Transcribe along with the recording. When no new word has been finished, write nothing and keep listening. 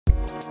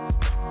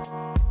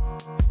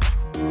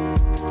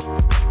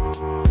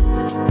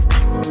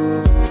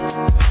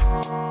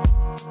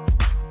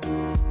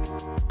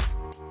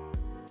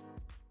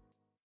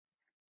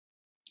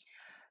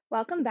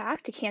Welcome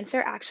back to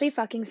Cancer Actually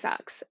Fucking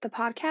Sucks, the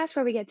podcast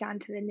where we get down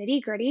to the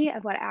nitty gritty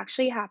of what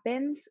actually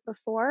happens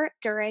before,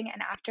 during,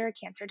 and after a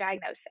cancer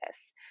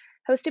diagnosis.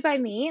 Hosted by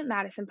me,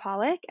 Madison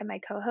Pollock, and my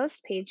co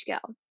host, Paige Gill.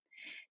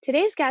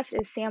 Today's guest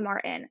is Sam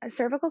Martin, a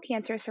cervical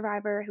cancer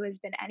survivor who has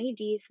been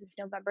NED since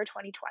November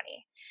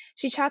 2020.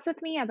 She chats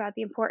with me about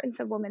the importance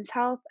of women's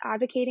health,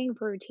 advocating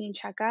for routine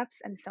checkups,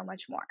 and so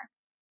much more.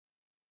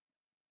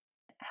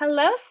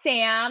 Hello,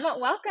 Sam.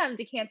 Welcome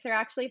to Cancer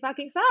Actually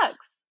Fucking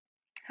Sucks.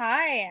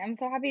 Hi, I'm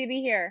so happy to be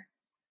here.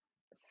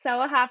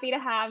 So happy to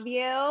have you.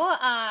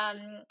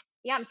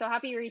 Yeah, I'm so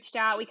happy you reached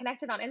out. We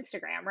connected on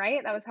Instagram,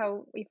 right? That was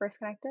how we first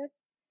connected.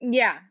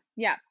 Yeah,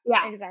 Yeah,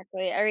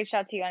 exactly. I reached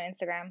out to you on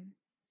Instagram.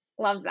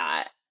 love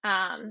that.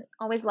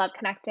 Always love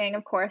connecting,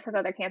 of course, with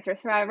other cancer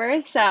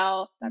survivors.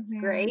 So that's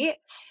Mm-hmm. great.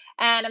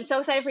 And I'm so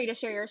excited for you to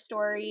share your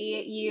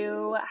story.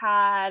 You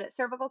had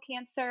cervical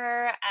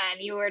cancer and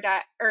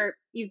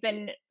you've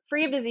been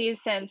free of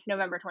disease since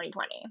November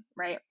 2020,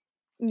 right?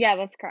 Yeah,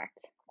 that's correct.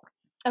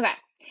 Okay.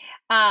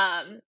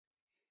 Um,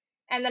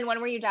 And then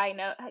when were you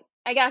diagnosed?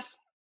 I guess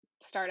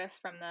start us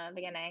from the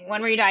beginning.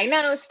 When were you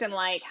diagnosed and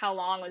like how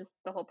long was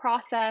the whole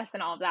process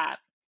and all of that?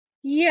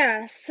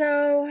 Yeah,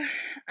 so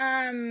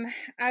I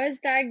was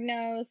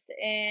diagnosed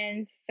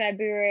in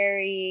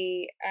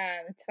February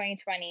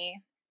 2020.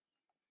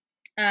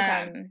 Okay.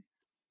 Um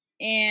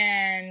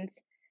and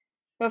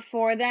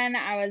before then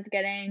I was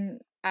getting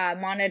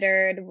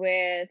monitored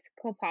with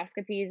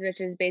colposcopies,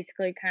 which is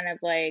basically kind of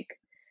like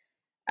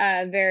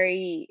a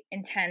very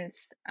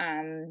intense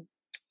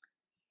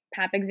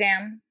pap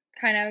exam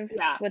kind of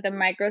Yeah. with a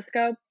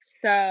microscope.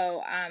 So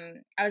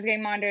I was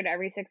getting monitored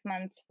every 6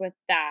 months with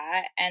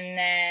that. And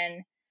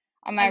then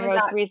on my And was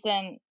most that,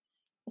 recent,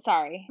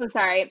 sorry. oh,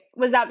 sorry,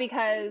 was that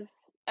because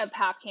a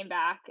pap came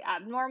back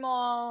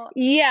abnormal?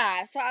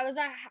 Yeah, so I was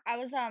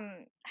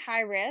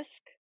high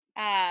risk.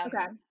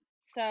 Okay.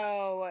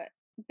 So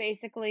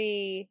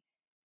basically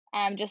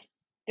just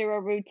through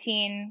a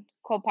routine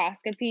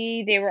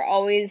colposcopy, they were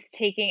always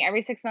taking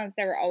every 6 months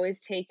they were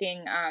always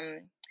taking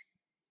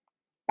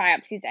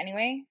biopsies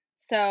anyway.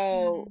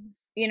 So, Mm.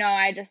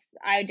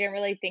 I didn't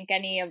really think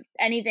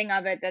anything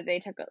of it that they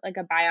took like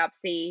a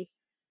biopsy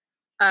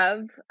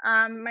of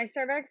my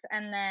cervix,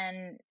 and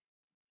then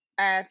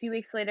a few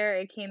weeks later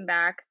it came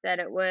back that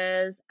it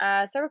was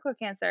cervical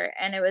cancer,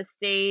 and it was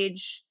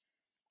stage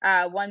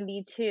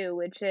 1B2,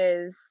 which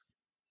is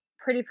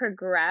pretty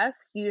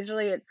progressed.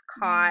 Usually it's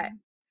caught Mm.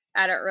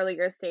 at an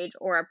earlier stage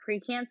or a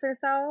precancer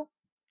cell.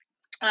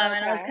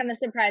 And I was Okay. kind of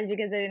surprised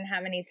because I didn't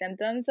have any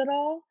symptoms at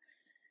all.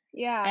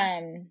 Yeah.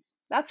 Um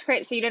That's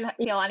great. So you didn't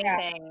feel yeah.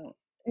 anything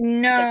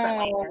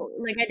differently. No,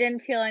 like, I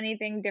didn't feel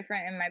anything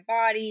different in my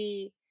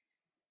body,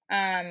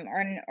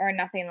 or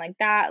nothing like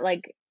that,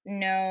 like,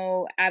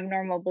 no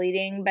abnormal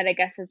bleeding, but I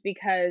guess it's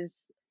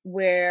because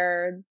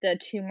where the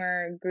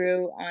tumor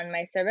grew on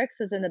my cervix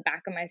was in the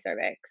back of my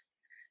cervix.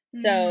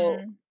 So,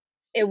 Mm.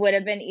 it would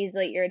have been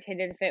easily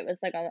irritated if it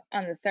was, like,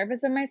 on the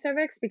surface of my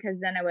cervix, because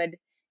then I would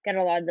get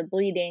a lot of the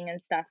bleeding and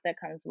stuff that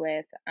comes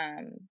with,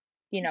 a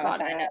Got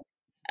sign it.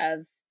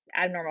 of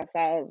abnormal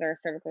cells or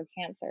cervical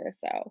cancer,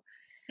 so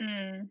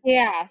Mm.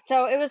 yeah,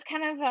 so it was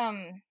kind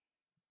of,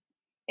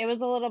 it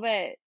was a little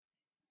bit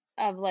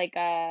of like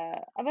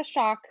a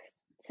shock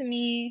to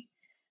me.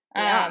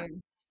 Yeah.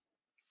 Um,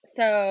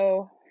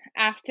 so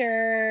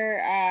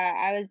after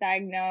I was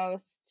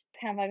diagnosed,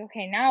 kind of like,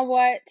 okay, now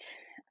what?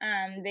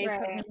 They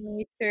put Right.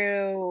 me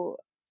through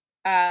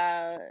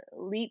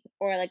LEEP,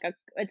 or like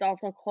it's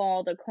also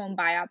called a cone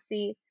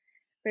biopsy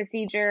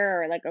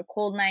procedure, or like a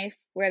cold knife,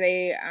 where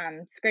they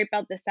scrape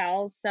out the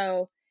cells.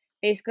 So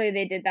basically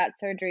they did that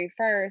surgery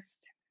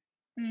first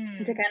to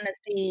Mm. kind of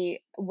see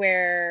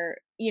where,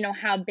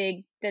 how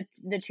big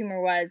the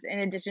tumor was, in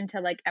addition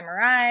to like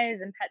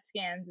MRIs and PET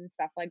scans and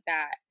stuff like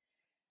that.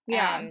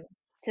 Yeah. Um,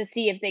 to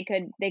see if they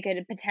could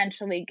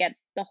potentially get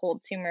the whole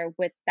tumor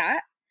with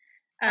that.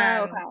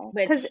 Oh,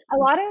 okay. Because Which a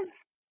lot of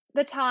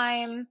the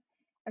time,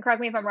 and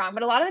correct me if I'm wrong,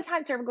 but a lot of the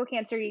time cervical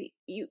cancer,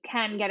 you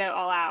can get it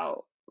all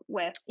out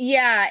with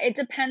yeah, it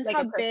depends like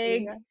how a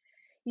big. procedure.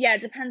 Yeah,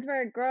 it depends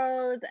where it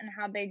grows and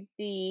how big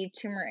the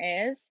tumor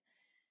is.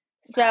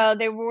 Okay. So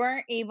they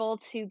weren't able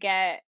to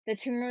get the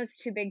tumor was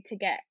too big to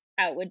get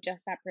out with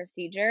just that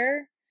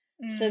procedure.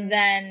 So Mm,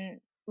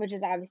 then, which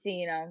is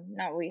obviously,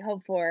 not what we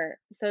hope for.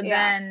 So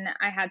yeah. then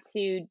I had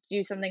to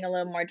do something a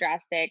little more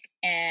drastic,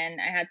 and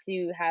I had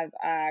to have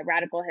a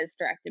radical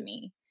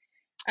hysterectomy.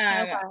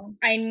 Um, Okay.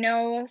 I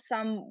know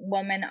some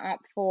women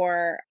opt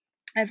for,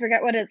 I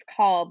forget what it's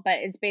called, but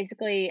it's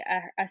basically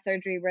a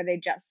surgery where they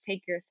just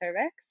take your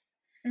cervix.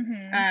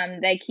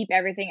 Mhm. They keep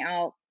everything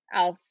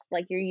else,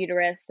 like your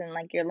uterus and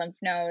like your lymph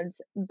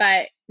nodes.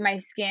 But my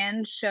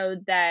scan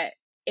showed that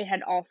it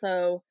had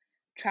also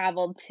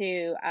traveled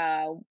to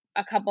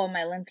a couple of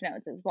my lymph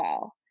nodes as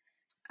well.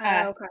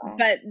 Okay.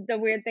 But the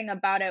weird thing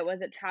about it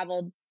was it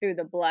traveled through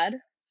the blood.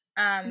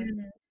 Um,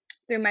 Mhm.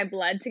 through my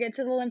blood to get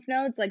to the lymph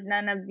nodes, like,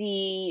 none of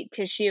the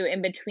tissue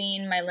in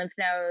between my lymph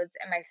nodes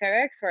and my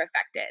cervix were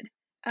affected.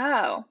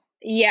 Oh,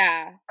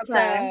 Yeah,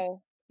 okay.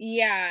 so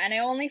yeah, and I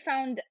only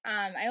found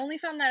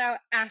that out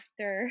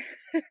after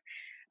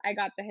I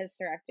got the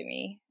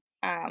hysterectomy.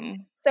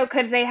 Um, So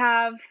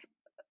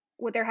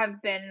would there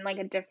have been, like,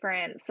 a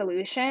different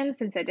solution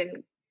since it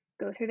didn't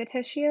go through the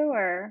tissue,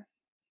 or?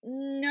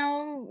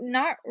 no,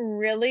 not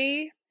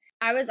really.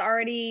 I was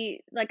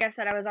already like I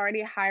said, I was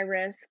already high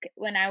risk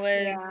when I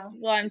was Yeah.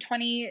 well, I'm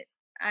 20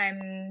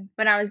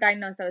 when I was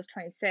diagnosed, I was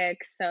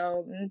 26,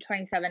 so I'm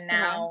 27 Okay.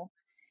 now.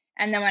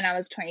 And then when I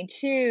was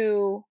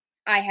 22,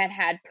 I had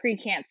had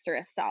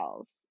precancerous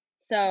cells.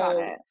 Got So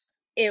it.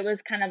 it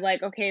was kind of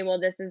like, okay, well,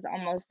 this is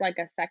almost like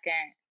a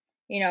second,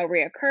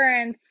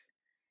 reoccurrence.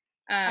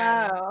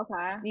 Um, Oh,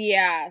 okay.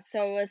 yeah,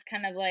 so it was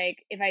kind of like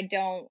if I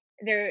don't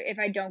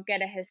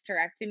get a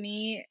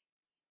hysterectomy,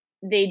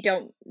 they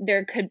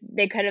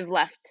could have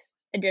left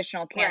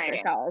additional cancer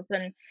Right. cells,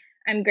 and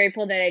I'm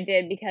grateful that I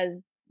did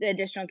because the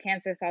additional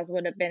cancer cells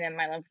would have been in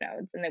my lymph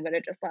nodes and they would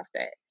have just left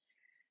it.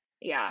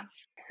 Yeah.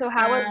 So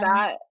how was Um,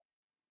 that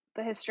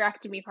the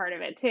hysterectomy part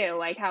of it too?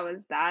 Like, how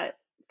was that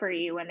for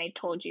you when they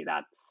told you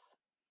that's,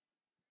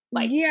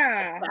 like, a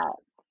yeah, step?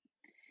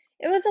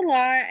 it was a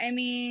lot. I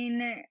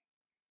mean,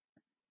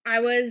 I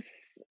was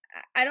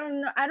I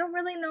don't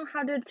really know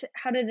how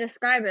to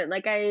describe it.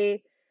 Like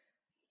I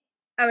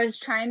was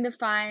trying to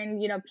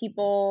find,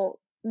 people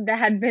that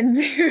had been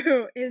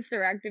through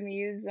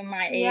hysterectomies of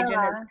my age,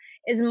 and Yeah.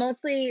 is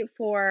mostly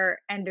for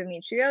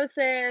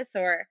endometriosis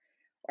or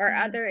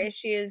other Mhm.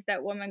 issues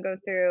that women go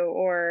through,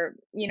 or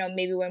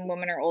maybe when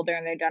women are older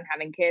and they're done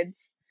having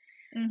kids.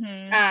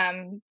 Mhm.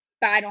 Um,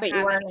 but I don't But you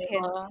have weren't any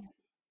kids. able.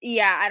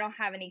 Yeah, I don't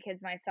have any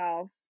kids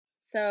myself.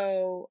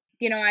 So,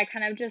 I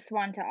kind of just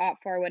want to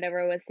opt for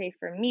whatever was safe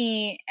for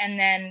me. And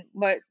then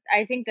what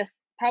I think this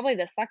probably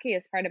the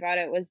suckiest part about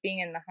it was being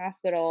in the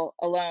hospital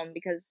alone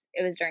because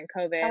it was during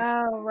COVID.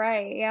 Oh,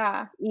 right,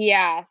 yeah.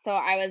 Yeah, so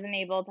I wasn't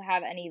able to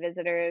have any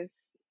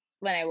visitors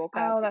when I woke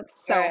up. Oh,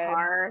 that's so Or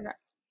hard.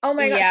 Oh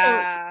my god,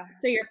 yeah,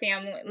 so your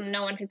family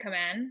no one could come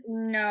in?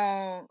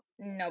 no,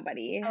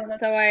 nobody. Oh, So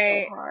that's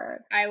so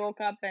hard. I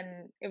woke up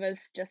and it was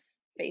just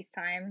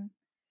FaceTime.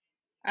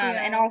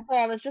 And Yeah. also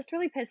I was just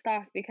really pissed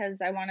off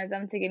because I wanted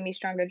them to give me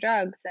stronger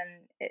drugs and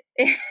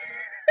it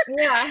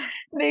Yeah.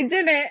 they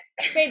didn't.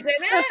 They didn't?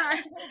 So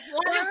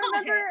Why well, I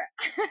not? remember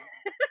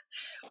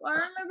well,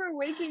 I remember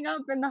waking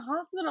up in the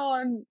hospital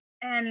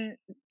and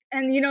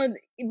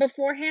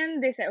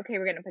beforehand they said, "Okay,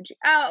 we're gonna put you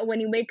out. When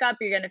you wake up,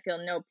 you're gonna feel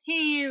no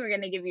pain. We're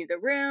gonna give you the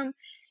room,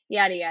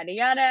 yada yada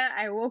yada."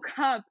 I woke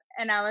up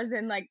and I was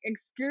in like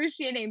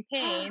excruciating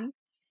pain.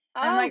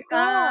 And I'm Oh like,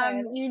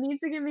 god. you need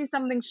to give me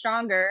something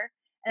stronger."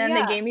 And then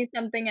they Yeah. gave me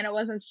something and it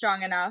wasn't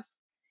strong enough.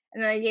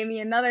 And then they gave me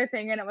another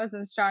thing and it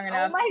wasn't strong Oh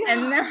enough. my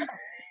And then god.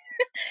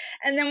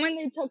 and then when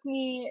they took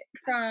me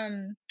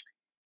from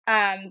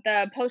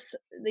the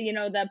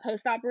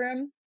post-op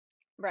room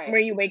Right. where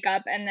you wake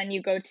up and then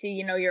you go to,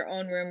 your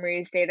own room where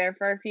you stay there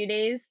for a few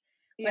days.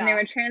 When they Yeah.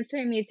 were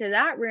transferring me to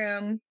that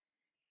room,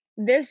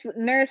 this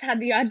nurse had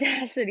the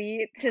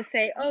audacity to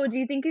say, "Oh, do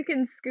you think you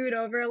can scoot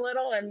over a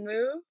little and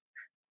move?"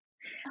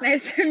 And I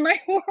said,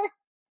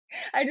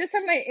 I just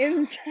have my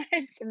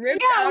insides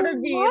ripped Yeah, out of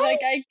me, like,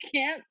 what?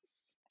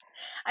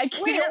 I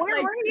Wait, can't, where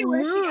like, were you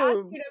where she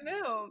asked move. you to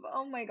move?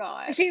 Oh my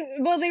god. They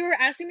were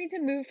asking me to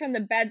move from the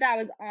bed that I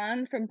was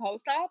on from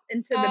post-op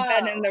into the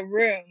bed in Oh. the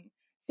room.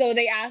 So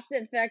they asked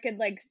if I could,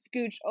 like,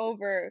 scooch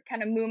over,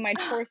 kinda move my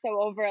torso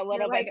over a You're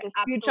little bit like, to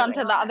scooch "Absolutely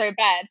onto the not." other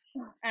bed.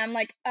 And I'm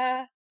like,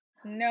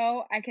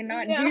 no, I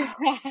cannot do No.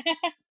 that."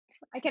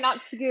 I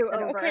cannot scoot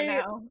Said, over, "Okay,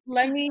 no.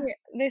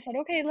 they said,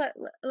 "Okay, let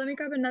me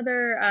grab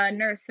another,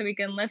 nurse so we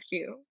can lift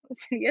you." I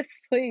said, "Yes,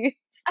 please."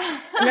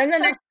 And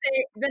then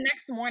the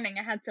next morning,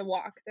 I had to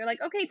walk. They're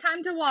like, "Okay,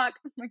 time to walk."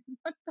 I'm like,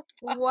 "What the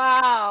fuck?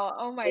 Wow,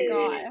 oh my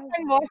god.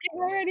 I'm walking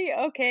already?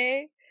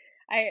 Okay."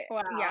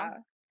 Wow. Yeah.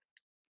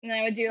 And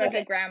I would do, Was like,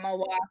 a it grandma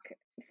walk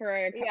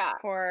yeah.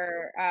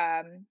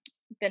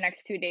 the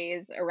next 2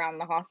 days around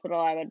the hospital.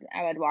 I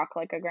would walk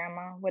like a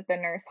grandma with the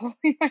nurse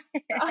holding my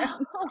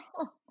hand.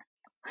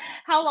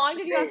 How long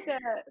did you have to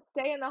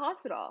stay in the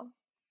hospital?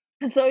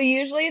 So,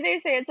 usually, they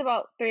say it's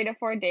about 3 to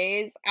 4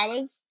 days. I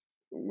was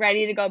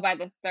ready to go by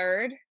the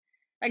 3rd.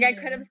 Like, I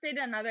could have Mm. stayed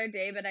another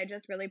day, but I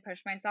just really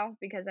pushed myself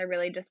because I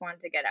really just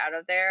wanted to get out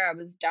of there. I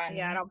was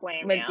Yeah, I done don't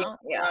blame with being you.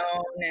 Yeah.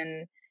 alone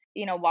and,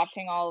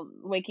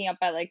 waking up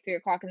at, like, 3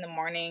 o'clock in the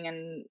morning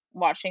and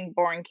watching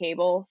boring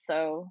cable,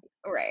 so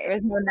Right. there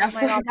was no Oh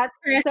my god, Netflix that's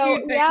or so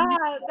yeah, anything.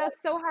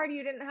 that's so hard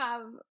you didn't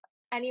have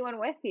anyone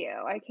with you.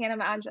 I can't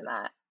imagine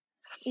that.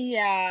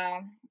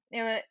 Yeah,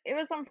 it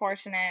was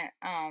unfortunate.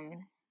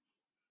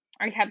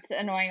 I kept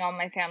annoying all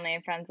my family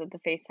and friends with the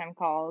FaceTime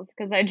calls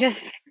because I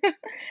just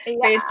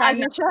Yeah, as FaceTime them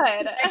you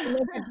should. and I can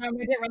look at them.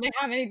 We didn't really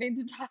have anything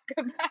to talk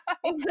about.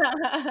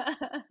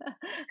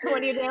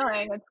 What are you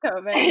doing? It's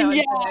COVID, no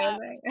one's doing Yeah.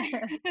 anything.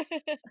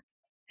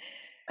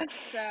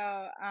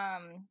 So,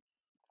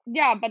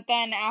 Yeah, but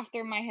then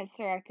after my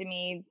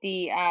hysterectomy,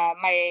 the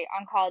my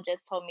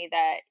oncologist told me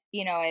that,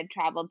 it had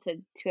traveled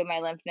to two of my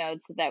lymph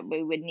nodes, so that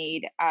we would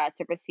need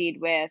to proceed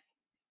with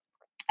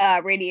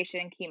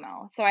radiation and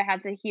chemo. So I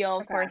had to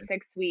heal for Okay.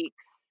 6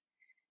 weeks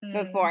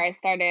before Mm, I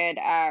started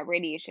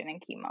radiation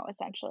and chemo,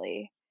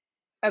 essentially.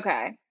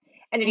 okay.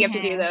 And did you have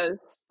to do hmm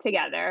those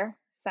together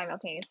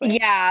simultaneously?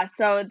 Yeah,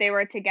 so they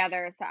were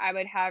together. So I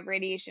would have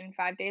radiation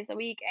 5 days a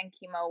week and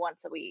chemo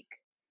once a week.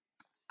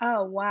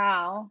 Oh,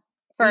 wow.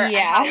 And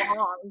Yeah. how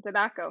long did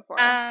that go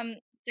for? um,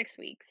 6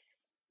 weeks.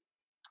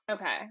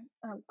 Okay.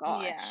 Oh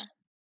Yeah. gosh.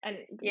 And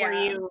were Yeah.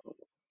 you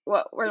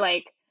what were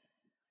like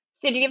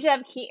so do you have to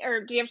have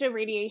or do you have to have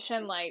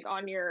radiation like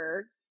on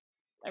your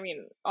I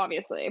mean,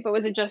 obviously, but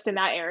was it just in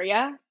that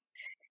area?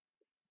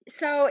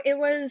 So it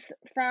was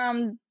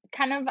from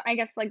kind of, I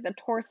guess, like the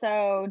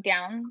torso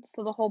down,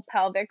 so the whole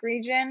pelvic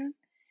region.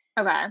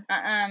 Okay.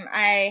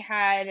 I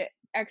had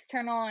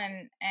external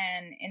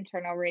and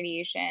internal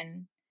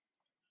radiation.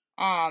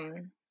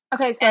 Um,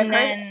 Okay, so and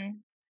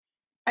then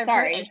I've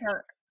heard sorry.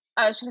 internal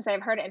I was gonna say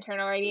I've heard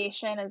internal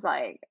radiation is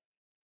like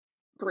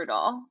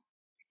brutal.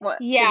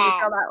 What did you Yeah,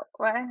 feel that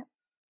way?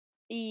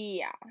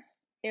 yeah.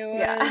 It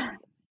Yeah.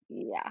 was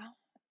yeah.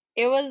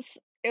 It was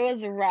it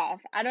was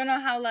rough. I don't know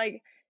how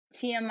like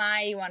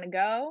TMI you want to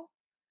go,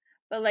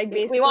 but like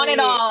We want it basically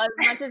all as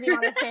much as you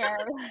want to share.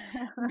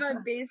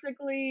 but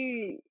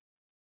basically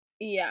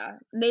yeah,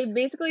 they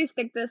basically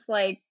stick this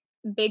like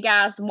big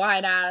ass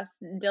wide ass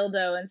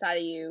dildo inside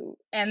of you,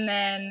 and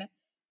then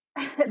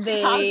It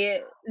sounds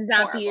they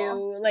zap horrible.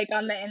 you like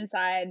on the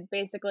inside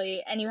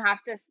basically, and you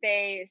have to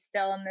stay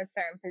still in this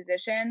certain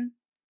position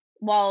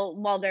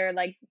while they're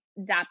like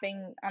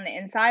zapping on the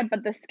inside.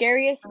 But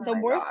Oh the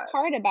my worst god.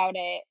 part about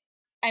it,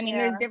 I mean,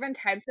 there's Yeah. different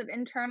types of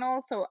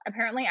internal, so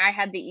apparently I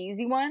had the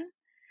easy one.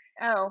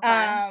 Oh,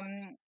 okay.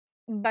 Um,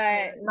 I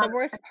but mean, the not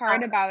worst it's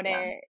part not about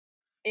yeah. it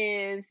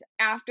is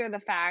after the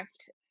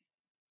fact,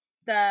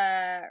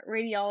 the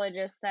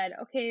radiologist said,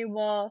 "Okay,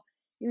 well,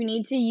 you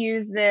need to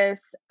use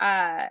this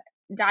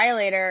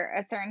dilator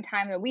a certain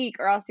time of the week,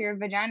 or else your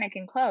vagina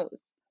can close."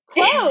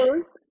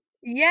 Clothes?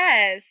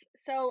 Yes.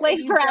 So if Like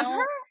you forever?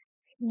 don't,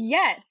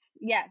 yes,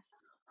 yes,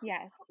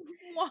 yes,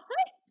 What?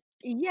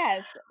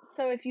 yes.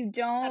 So if you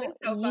That don't is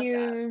so fucked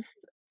up. use,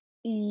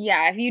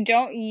 yeah, if you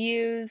don't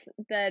use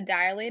the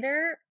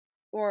dilator,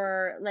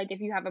 or like if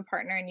you have a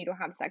partner and you don't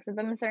have sex with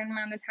them a certain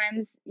amount of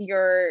times,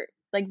 your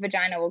like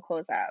vagina will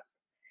close up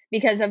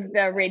because of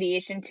the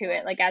radiation to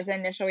it. What? Like as an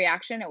initial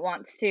reaction, it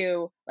wants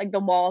to, like the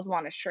walls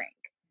want to shrink.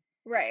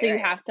 Right, So you right.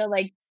 have to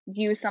like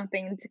use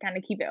something to kind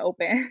of keep it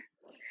open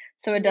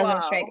so it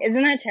doesn't shrink. Whoa.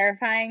 Isn't that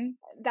terrifying?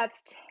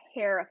 That's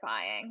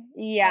terrifying.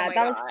 Oh Yeah, my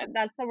god.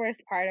 that's the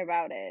worst part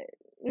about it.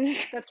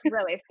 That's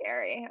really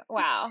scary.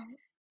 Wow.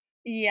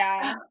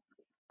 Yeah.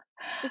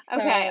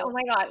 Okay. Oh So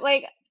my god.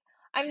 Like,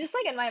 I'm just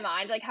like in my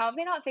mind, like, how have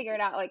they not figured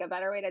out like a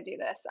better way to do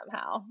this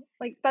somehow?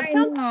 Like, that I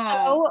sounds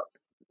know. so,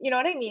 you know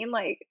what I mean?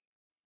 Like,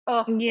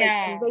 oh, like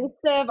Yeah.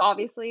 invasive,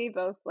 obviously,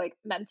 both like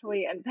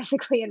mentally and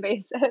physically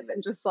invasive,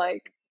 and just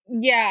like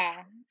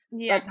Yeah.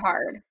 Yeah. that's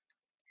hard.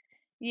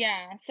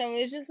 Yeah. So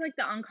it's just like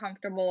the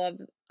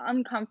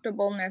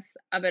uncomfortableness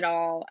of it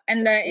all.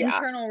 And the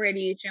Yeah. internal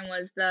radiation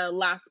was the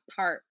last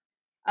part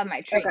of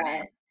my Okay.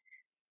 treatment.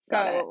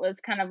 Got So it. it was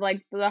kind of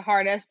like the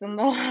hardest and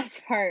the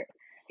last part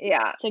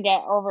Yeah. to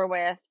get over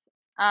with.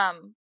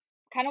 Um,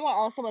 Kind of what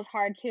also was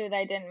hard too that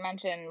I didn't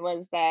mention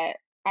was that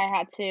I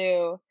had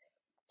to,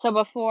 so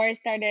before I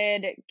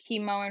started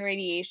chemo and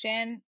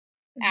radiation,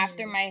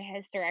 after Mhm. my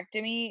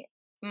hysterectomy,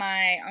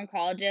 my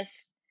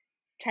oncologist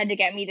tried to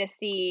get me to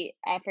see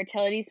a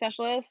fertility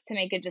specialist to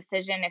make a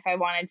decision if I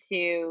wanted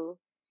to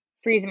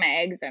freeze my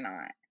eggs or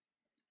not.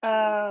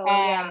 Oh,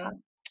 yeah.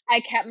 Um, I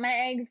kept my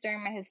eggs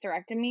during my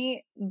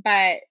hysterectomy,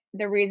 but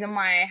the reason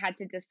why I had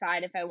to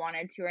decide if I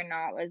wanted to or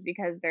not was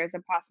because there's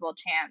a possible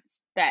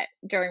chance that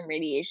during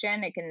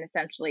radiation it can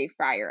essentially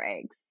fry your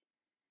eggs.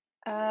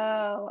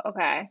 Oh,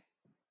 okay.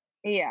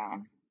 Yeah.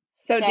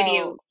 So did So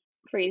you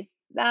freeze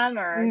them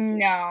or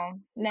no,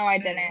 no, I mm,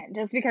 didn't.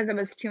 Just because it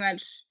was too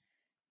much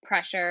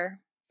pressure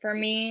for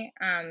me.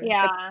 The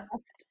yeah.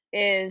 cost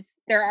is,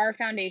 there are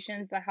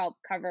foundations that help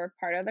cover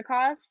part of the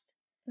cost,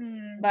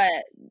 Mm,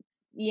 but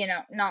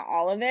not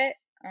all of it.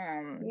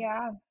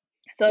 yeah.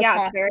 So Yeah,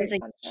 it's cost very is a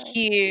expensive.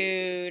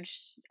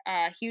 huge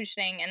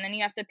thing, and then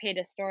you have to pay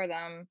to store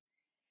them.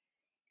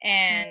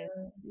 And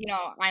Mm,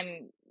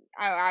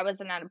 I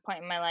wasn't at a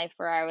point in my life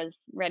where I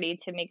was ready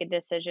to make a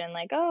decision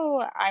like,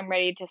 oh, I'm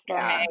ready to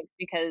store my yeah. eggs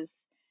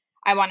because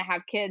I want to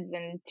have kids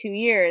in 2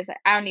 years.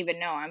 I don't even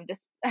know. I'm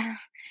just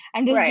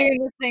I'm just Right.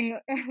 doing this thing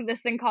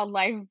this thing called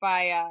life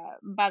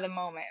by the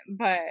moment.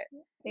 But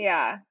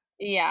Yeah.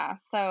 yeah,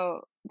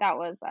 so that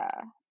was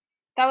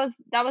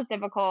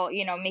difficult,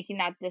 making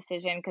that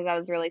decision because I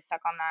was really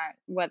stuck on that,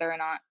 whether or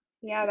not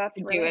Yeah,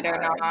 that's to do really it or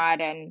hard.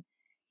 not. And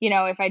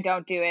if I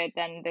don't do it,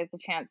 then there's a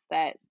chance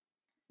that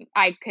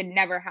I could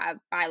never have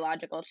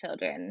biological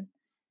children.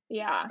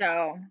 Yeah.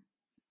 So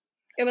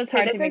it was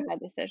Okay, hard to make that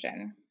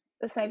decision.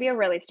 this might be a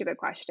really stupid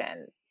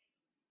question,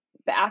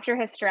 but after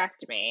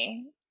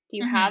hysterectomy, Do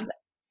you have Mhm.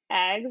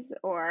 eggs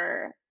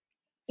or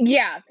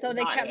Yeah, so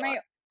not anymore?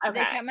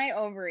 they Okay. kept my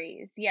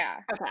ovaries,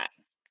 yeah. Okay.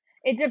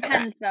 It Okay.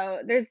 depends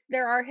though.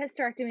 There are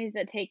hysterectomies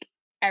that take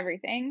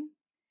everything,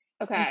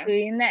 Okay.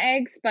 including the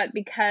eggs, but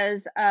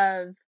because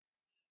of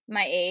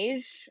my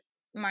age,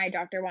 my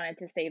doctor wanted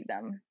to save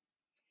them.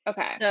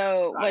 Okay.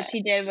 So Got what it.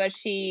 she did was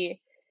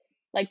she,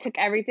 like, took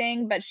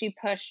everything, but she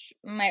pushed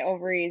my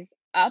ovaries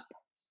up,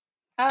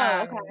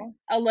 Oh, okay.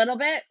 a little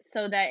bit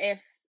so that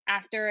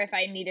if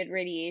I needed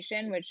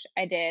radiation, which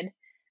I did,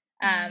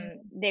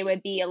 Mm. they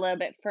would be a little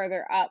bit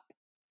further up,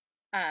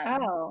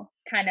 Oh,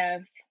 kind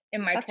of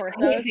in my that's torso,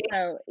 crazy.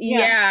 so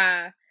Yeah.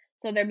 yeah,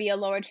 so there'd be a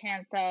lower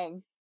chance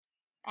of,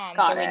 the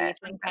Got it.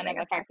 Like radiation kind something of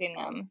affecting affecting.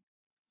 them.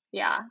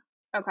 Yeah.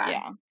 Okay.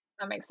 Yeah.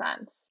 That makes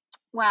sense.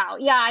 Wow.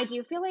 Yeah, I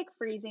do feel like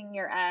freezing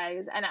your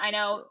eggs, and I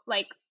know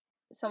like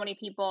so many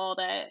people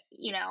that,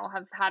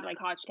 have had like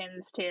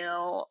Hodgkins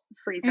to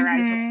freeze their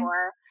eggs Mhm.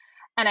 before.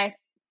 And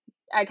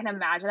I can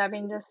imagine that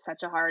being just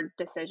such a hard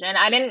decision.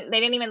 They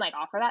didn't even like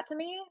offer that to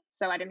me,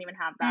 so I didn't even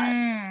have that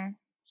Mm.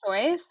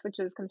 choice, which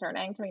is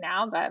concerning to me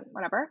now, but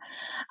whatever.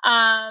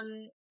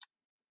 Um,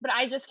 but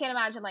I just can't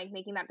imagine like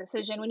making that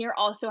decision when you're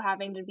also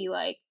having to be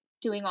like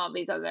doing all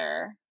these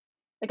other,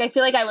 like I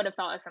feel like I would have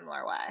felt a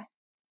similar way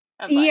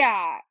of like,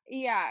 Yeah,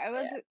 yeah, it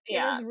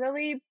yeah. was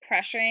really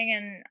pressuring,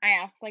 and I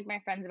asked, like, my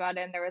friends about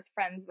it, and there was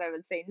friends that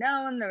would say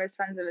no, and there was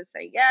friends that would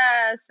say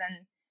yes,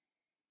 and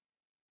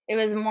it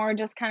was more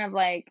just kind of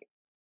like,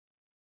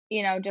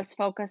 just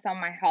focus on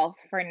my health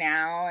for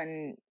now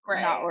and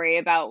not Right. worry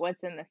about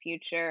what's in the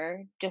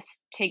future.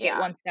 Just take it Yeah.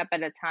 one step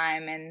at a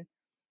time, and,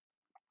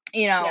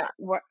 Yeah.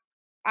 where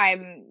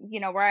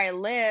where I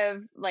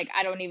live, like,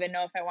 I don't even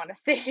know if I wanna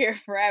stay here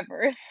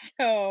forever,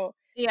 so,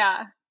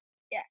 Yeah.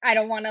 yeah, I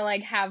don't wanna,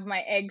 like, have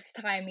my eggs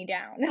tie me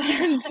down,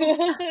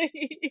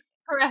 essentially.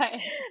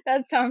 Right.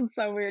 That sounds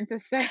so weird to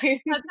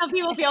say. That's how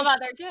people feel about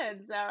their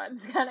kids, so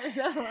it's kind of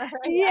similar,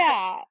 I guess.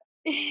 Yeah.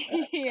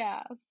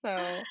 Yeah,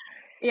 so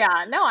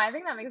Yeah, no, I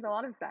think that makes a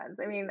lot of sense.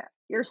 I mean,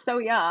 you're so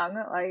young,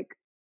 like,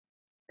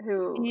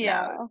 who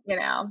knows, yeah, you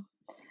know?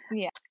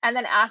 yeah. And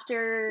then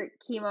after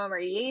chemo and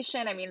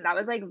radiation, I mean, that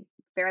was, like,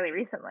 fairly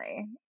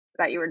recently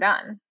that you were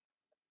done.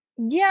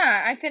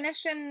 Yeah, I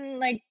finished in,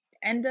 like,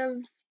 end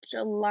of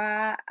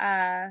July,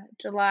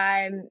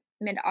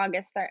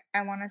 mid-August,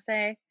 I wanna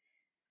say.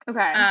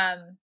 Okay.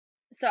 Um,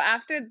 so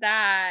after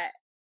that,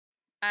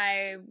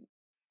 I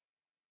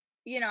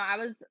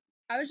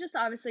I was just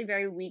obviously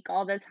very weak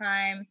all the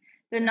time.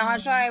 The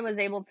nausea Mhm. I was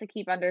able to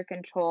keep under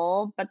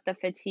control, but the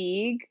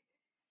fatigue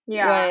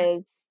Yeah.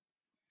 was,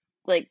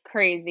 like,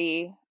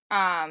 crazy.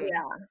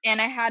 Yeah.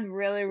 And I had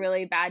really,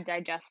 really bad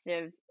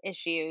digestive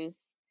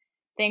issues.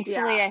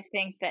 Yeah. Thankfully, I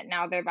think that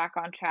now they're back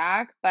on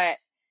track, but,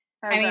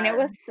 Oh, I mean, it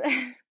was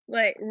good.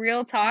 like,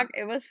 real talk,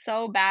 it was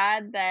so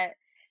bad that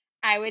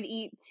I would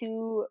eat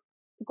 2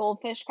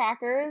 goldfish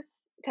crackers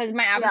because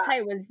my Yeah.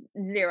 appetite was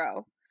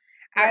 0.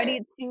 I would Right.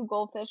 eat 2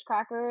 goldfish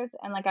crackers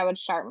and, like, I would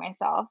sharp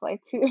myself,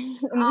 like, 2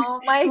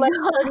 Oh my like,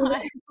 30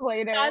 god. minutes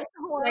later, That's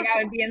like,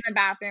 I would horrible. be in the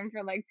bathroom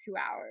for, like, 2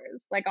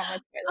 hours, like, on the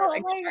toilet, Oh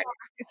like, my god.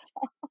 sharding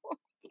myself.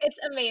 It's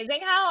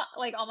amazing how,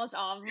 like, almost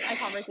all of my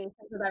conversations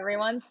with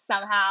everyone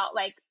somehow,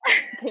 like,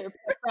 poop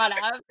gets brought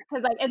up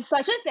because like, it's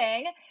such a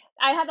thing.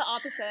 I had the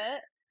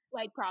opposite,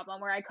 like, problem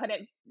where I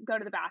couldn't go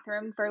to the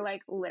bathroom for,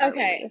 like,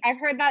 literally Okay, weeks. I've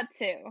heard that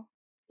too.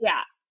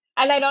 Yeah,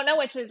 and I don't know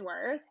which is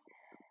worse,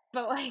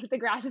 but, like, the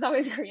grass is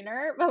always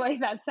greener, but, like,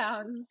 that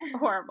sounds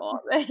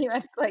horrible that you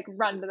had to, like,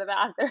 run to the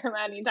bathroom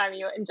anytime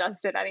you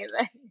ingested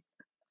anything.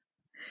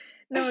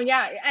 No,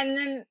 yeah, and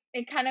then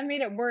it kind of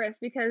made it worse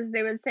because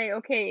they would say,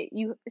 "Okay,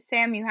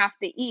 Sam, you have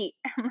to eat."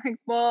 I'm like,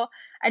 "Well,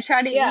 I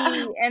try to Yeah,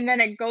 eat, and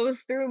then it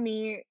goes through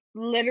me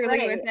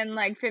literally right. within,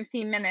 like,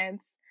 15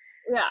 minutes."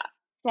 Yeah.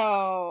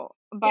 So,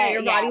 Yeah, but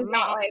your yeah, body's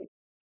not, like,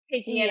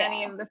 taking in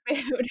any yeah. of the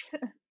food.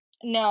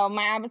 No,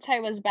 my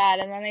appetite was bad,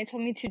 and then they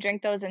told me to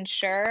drink those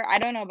Ensure. I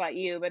don't know about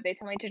you, but they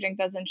told me to drink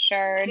those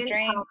They Ensure didn't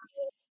tell drinks.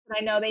 me, but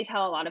I know they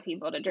tell a lot of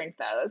people to drink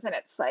those, and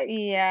it's, like,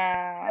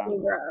 Yeah, pretty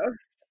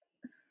gross.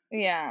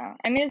 yeah.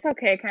 I mean, it's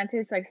okay, it kinda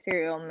tastes like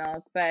cereal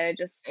milk, but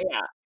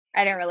Yeah,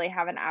 I didn't really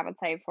have an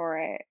appetite for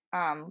it.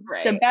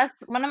 The right.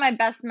 best one of my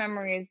best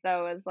memories,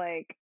 though, is,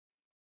 like,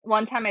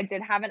 one time I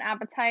did have an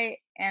appetite,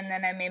 and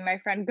then I made my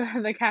friend go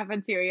to the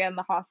cafeteria in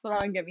the hospital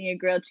and get me a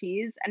grilled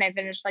cheese, and I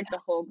finished, like, the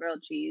whole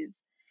grilled cheese.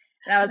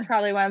 That was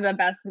probably one of the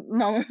best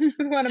moments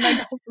one of my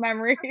best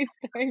memories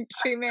during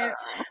treatment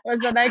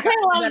was I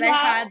love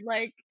that.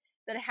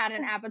 that I had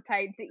an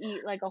appetite to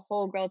eat, like, a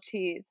whole grilled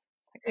cheese.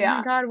 Like, "Oh my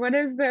Yeah, god, what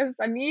is this?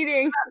 I'm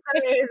eating." that's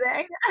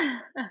amazing.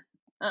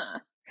 Uh,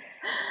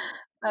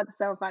 that's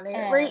so funny.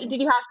 Um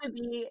Did you have to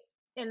be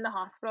in the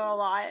hospital a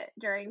lot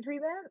during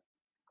treatment?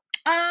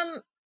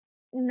 um,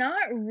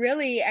 Not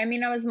really. I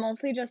mean, I was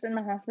mostly just in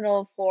the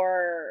hospital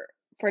for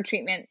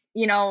treatment.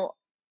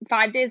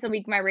 5 days a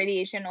week, my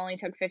radiation only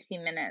took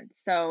 15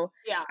 minutes. So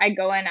Yeah, I'd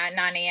go in at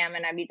 9 a.m.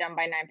 and I'd be done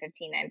by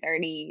 9:15,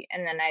 9:30,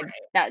 and then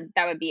right.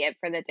 that would be it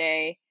for the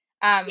day.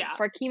 Yeah,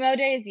 For chemo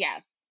days,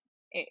 yes,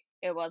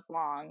 it was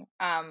long.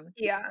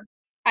 yeah.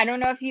 I don't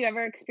know if you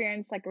ever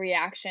experienced, like, a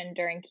reaction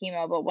during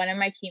chemo, but one of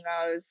my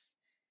chemos,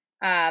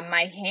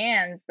 my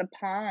hands, the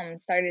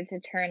palms started to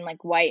turn,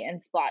 like, white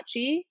and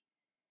splotchy,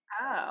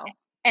 Oh.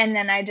 and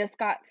then I just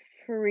got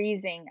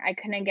freezing. I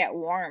couldn't get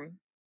warm.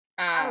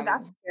 Oh,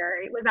 that's Um,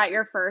 scary. Was that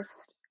your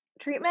first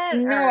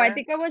treatment no, I or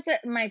think it was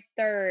at my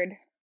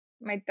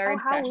oh,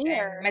 3rd how session,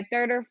 weird. my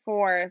 3rd or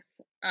 4th,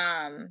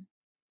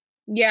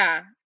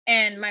 yeah,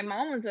 and my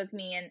mom was with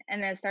me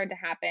and it started to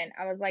happen.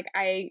 I was like,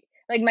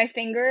 my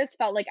fingers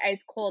felt like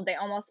ice cold. They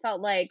almost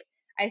felt like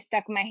I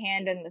stuck my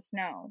hand in the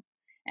snow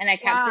and I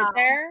kept it Wow.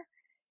 there.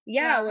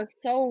 Yeah, it Yeah. was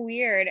so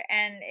weird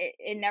and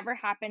it never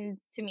happened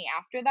to me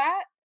after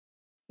that.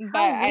 But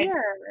How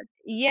weird.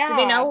 Do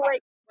they yeah, know, but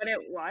like, what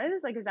it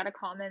was? Like, is that a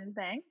common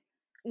thing?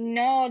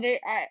 no, they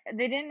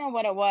didn't know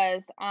what it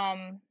was.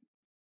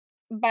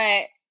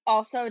 But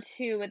also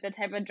too with the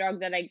type of drug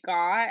that I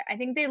got, I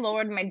think they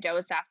lowered my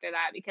dose after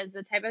that because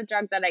the type of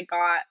drug that I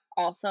got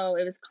also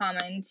it was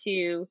common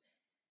to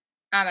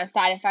a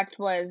side effect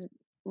was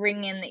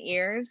ringing in the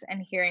ears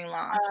and hearing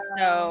loss. Oh.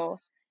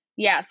 So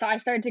yeah, so I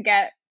started to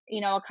get,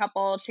 a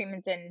couple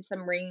treatments and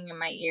some ringing in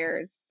my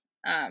ears.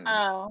 Um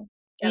Oh.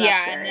 Yeah,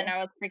 that's yeah, and then scary. I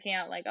was freaking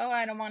out like, "Oh,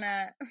 I don't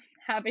wanna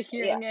have a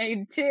Yeah, hearing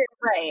aid too."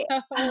 right.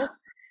 So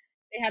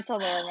they had to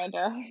lower my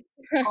dose.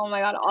 Oh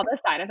my god, all the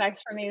side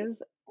effects from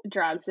these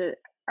drugs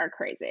are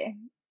crazy.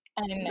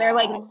 I They're,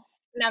 like, know.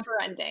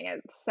 never ending,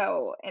 it's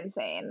so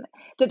insane.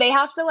 Did they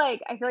have to,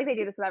 like I feel like they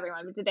do this with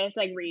everyone, but did they have to,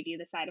 like, redo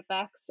the side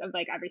effects of,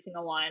 like, every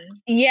single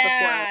one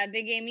before Yeah,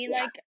 they gave me, yeah,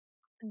 like,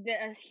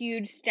 a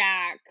huge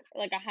stack,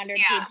 like a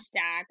yeah, hundred-page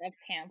stack of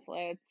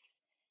pamphlets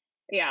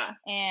yeah,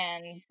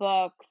 and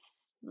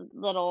books,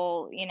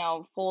 little,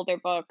 folder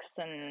books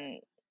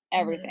and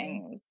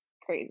mhm, everything. It was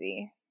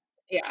crazy.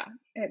 yeah,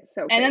 it's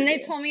so And then they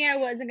crazy. told me I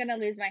wasn't gonna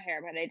lose my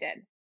hair, but I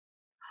did.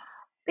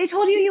 They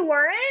told you you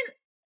weren't?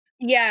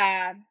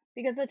 Yeah,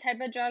 because the type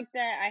of drug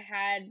that I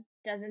had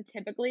doesn't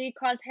typically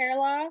cause hair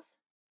loss,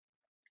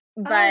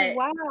 Oh, but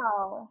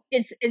wow.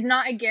 it's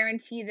not a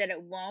guarantee that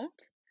it won't,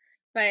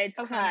 but it's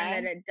common Okay.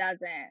 that it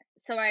doesn't.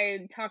 So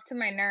I talked to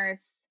my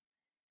nurse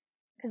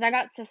 'cause I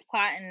got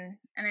cisplatin,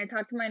 and I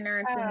talked to my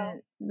nurse Oh,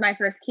 in my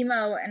first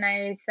chemo, and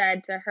I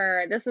said to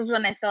her this was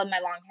when I still had my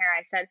long hair,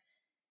 I said,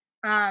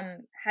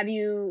 "Have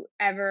you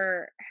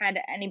ever had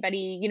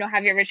anybody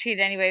have you ever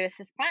treated anybody with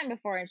cisplatin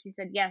before?" And she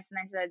said, "Yes." And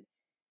I said,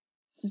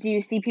 "Do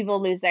you see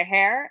people lose their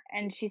hair?"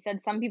 And she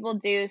said, "Some people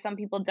do, some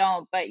people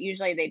don't, but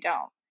usually they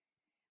don't."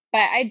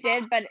 But I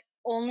did, but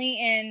only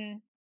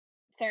in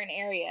certain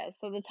areas.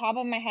 So the top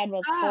of my head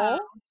was oh,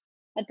 full,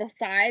 but the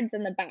sides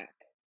and the back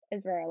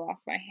is where I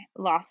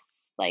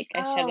lost, like,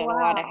 I oh, shedded a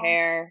lot of wow.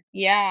 hair.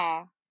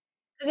 Yeah.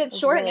 'Cause it's It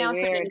was short really now,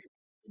 so weird. did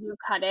you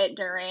cut it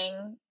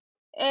during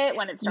it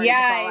when it started Yeah,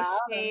 to fall I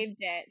out or shaved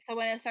it. So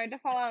when it started to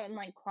fall out in,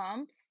 like,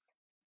 clumps,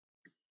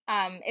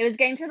 it was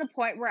getting to the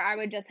point where I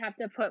would just have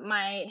to put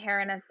my hair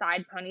in a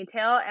side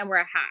ponytail and wear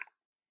a hat.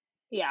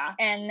 yeah.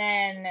 And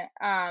then,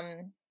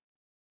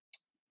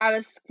 I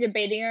was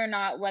debating or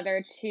not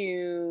whether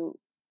to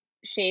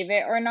shave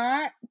it or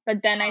not,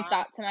 but then I Uh-huh.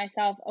 thought to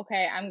myself,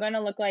 "Okay, I'm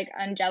gonna look like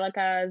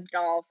Angelica's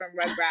doll from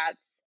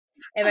Rugrats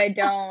if I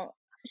don't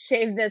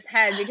shave this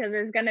head because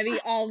there's gonna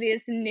be all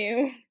this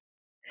new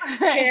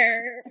Right.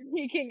 hair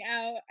peeking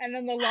out and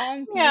then the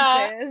long Yeah,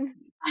 pieces."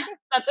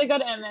 that's a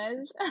good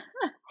image.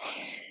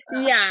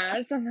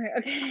 Yeah, so I'm like,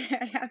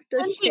 "Okay,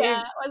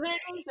 Cynthia, was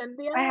her name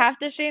Cynthia? I have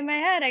to shave my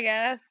head, I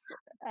guess."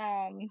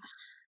 Um,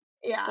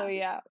 so Yeah.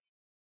 yeah.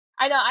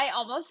 I know, I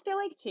almost feel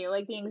like too,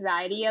 like, the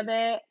anxiety of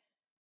it,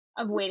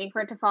 of waiting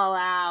for it to fall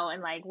out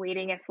and, like,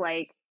 waiting if,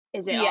 like,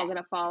 is it all Yeah.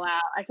 gonna fall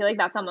out? I feel like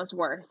that's almost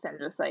worse than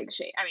just, like,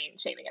 I mean,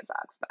 shaving it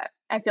sucks, but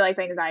I feel like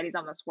the anxiety is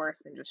almost worse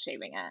than just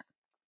shaving it.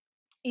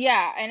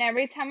 Yeah, and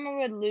every time I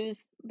would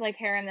lose, like,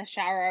 hair in the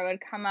shower, I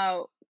would come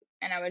out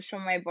and I would show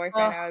my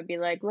boyfriend, Oh, I would be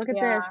like, "Look at yeah.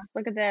 this,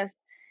 look at this."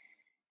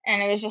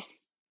 And it was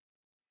just,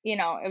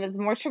 it was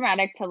more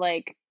traumatic to,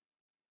 like,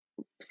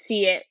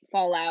 see it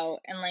fall out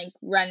and, like,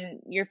 run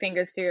your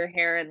fingers through your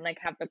hair and, like,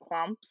 have the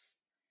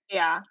clumps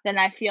Yeah, than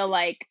I feel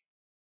like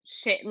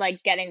shit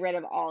like, getting rid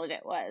of all of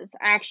it was.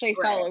 I actually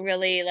right. felt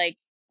really, like,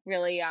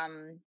 really,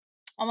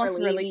 almost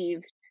Relieved.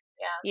 relieved.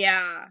 Yeah.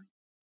 Yeah,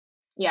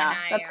 Yeah,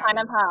 that's kind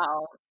of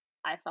how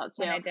I felt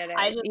when too. I did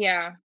I it. just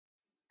Yeah.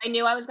 I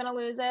knew I was gonna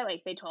lose it,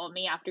 like, they told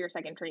me after your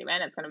second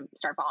treatment, it's gonna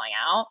start falling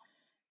out,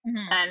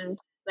 Mhm. and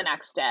the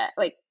next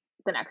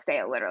day,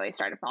 it literally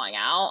started falling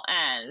out,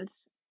 and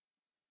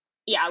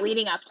yeah,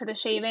 leading up to the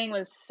shaving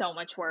was so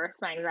much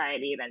worse, my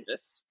anxiety, than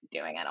just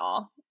doing it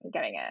all and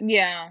getting it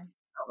Yeah.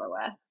 over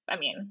with. I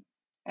mean,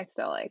 I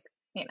still, like,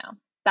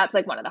 that's,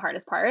 like, one of the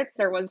hardest parts,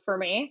 or was for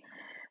me,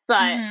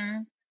 but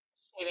Mhm.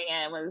 shaving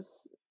it was,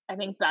 I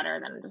think, better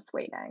than just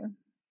waiting,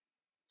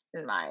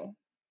 in my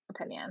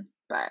opinion,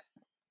 but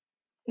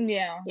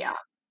Yeah. yeah,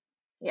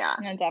 yeah.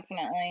 No,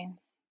 definitely.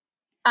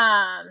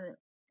 Um,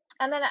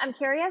 and then I'm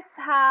curious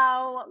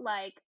how,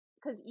 like,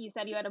 because you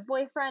said you had a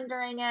boyfriend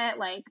during it,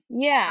 like,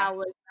 Yeah. how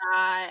was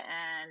that?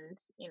 And,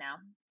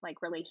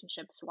 like,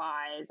 relationships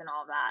wise and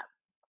all that.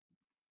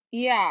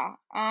 Yeah,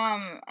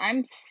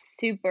 I'm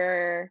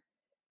super,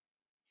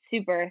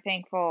 super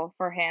thankful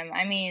for him.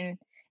 I mean,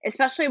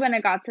 especially when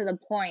it got to the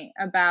point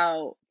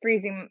about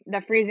freezing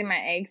my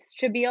eggs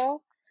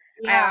shabil.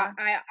 Yeah,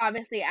 I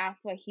obviously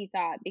asked what he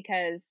thought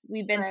because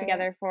we've been right.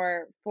 together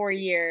for 4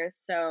 years,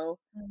 so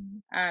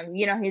Mhm.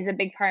 he's a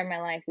big part of my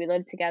life. We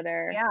live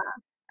together. Yeah,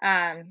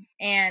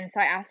 And so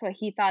I asked what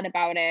he thought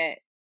about it,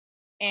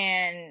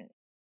 and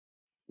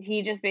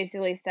he just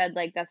basically said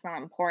like that's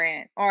not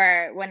important.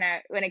 Or when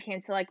it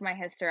came to like my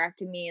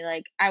hysterectomy,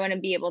 like I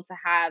wouldn't be able to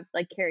have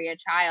like carry a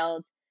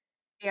child.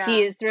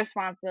 yeah, His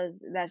response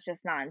was that's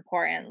just not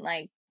important.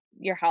 Like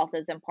your health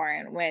is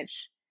important,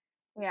 which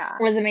yeah.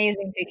 was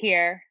amazing to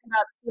hear.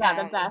 That's yeah,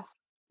 the Um, best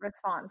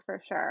response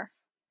for sure.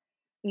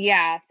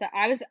 yeah, so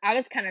I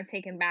was kind of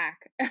taken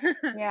back.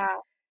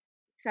 Yeah,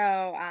 So,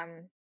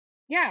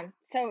 yeah,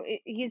 so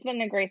he's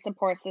been a great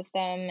support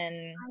system,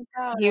 and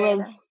oh he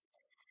was good.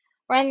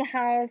 around the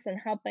house and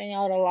helping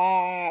out a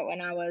lot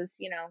when I was,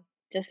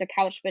 just a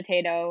couch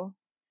potato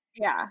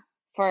Yeah,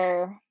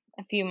 for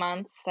a few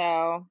months.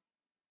 So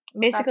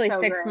that's basically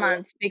so 6 great.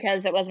 months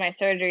because it was my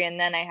surgery and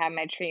then I had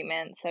my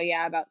treatment. So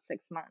yeah, about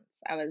 6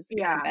 months I was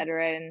kind of Yeah,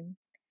 bedridden.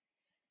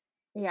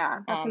 yeah,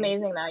 that's Um,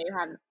 amazing that you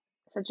had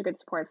such a good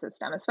support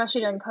system,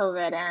 especially during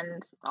COVID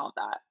and all of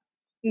that.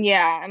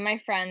 yeah, and my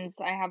friends,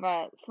 I have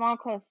a small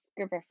close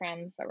group of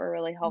friends that were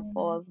really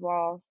helpful Mhm. as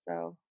well.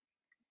 So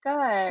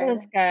it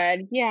was Good.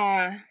 good.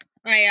 Yeah.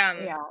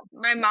 Yeah,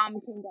 My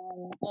mom came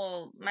down.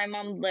 Well, my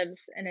mom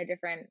lives in a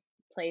different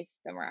place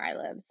than where I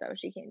live, so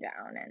she came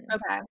down and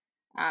okay.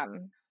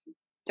 um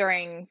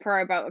during for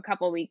about a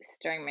couple weeks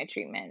during my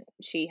treatment,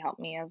 she helped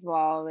me as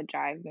well, would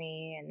drive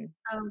me and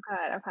Oh,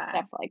 good, okay.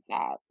 stuff like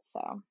that.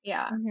 So,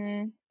 Yeah.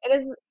 mhm. It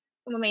is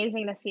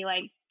amazing to see,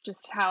 like,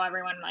 just how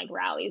everyone, like,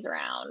 rallies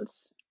around.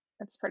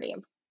 It's pretty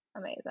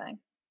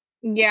amazing.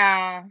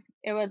 Yeah,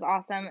 it was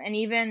awesome. And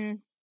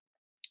even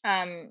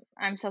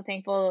I'm so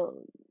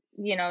thankful,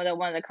 that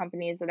one of the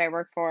companies that I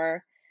work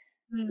for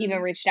even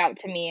Mhm. reached out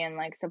to me and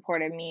like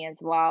supported me as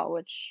well,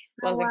 which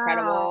Oh, was wow.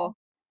 incredible.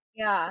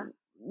 Yeah,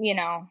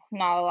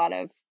 Not a lot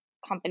of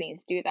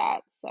companies do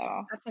that.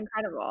 So, that's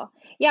incredible.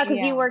 Yeah,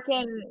 because you yeah. work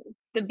in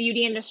the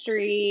beauty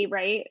industry,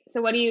 right?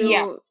 So what do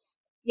Yeah. you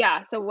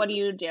yeah, so what do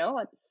you do?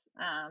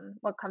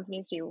 What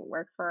companies do you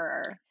work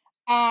for?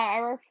 I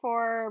work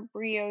for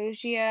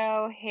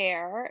Briogeo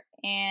Hair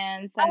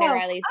and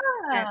Oh,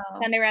 oh.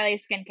 Sunday Riley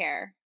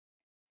Skincare.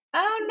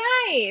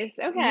 Oh, nice,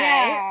 okay.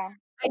 Yeah.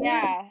 I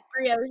used Yeah.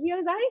 Briogeo,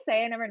 is that how you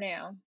say? I never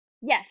knew.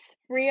 Yes.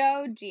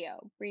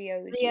 Briogeo.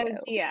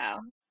 Briogeo.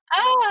 Briogeo.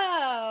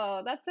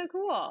 Oh, that's so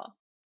cool.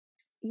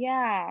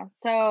 Yeah.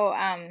 So,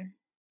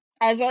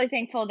 I was really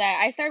thankful that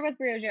I started with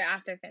Briogeo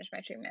after I finished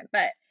my treatment,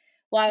 but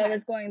while I Okay.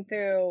 was going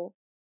through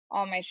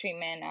all my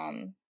treatment,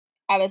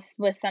 I was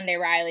with Sunday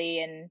Riley,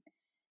 and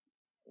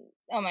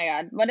oh my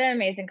god, what an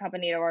amazing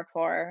company to work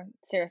for,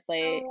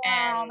 seriously. Oh,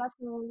 wow, And that's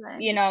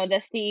amazing. the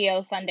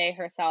CEO Sunday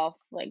herself,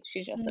 like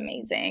she's just Mhm.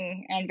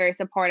 amazing and very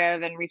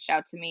supportive and reached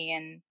out to me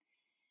and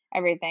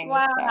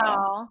everything. So,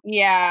 Wow,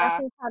 that's yeah.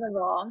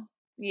 incredible.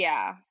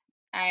 Yeah.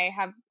 I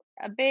have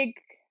a big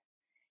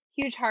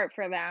huge heart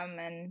for them,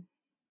 and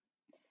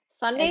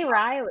Sunday it's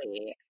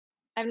Riley.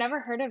 I've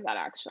never heard of that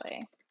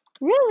actually.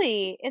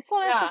 really, it's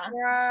on at Yeah,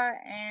 Sephora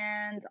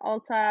and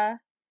Ulta.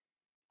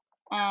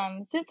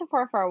 It's been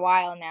Sephora for a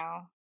while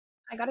now.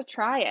 I gotta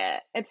try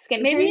it. It's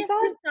skincare, Maybe you if said?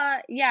 you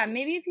saw Yeah,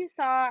 maybe if you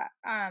saw,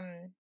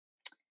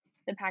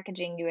 the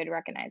packaging, you would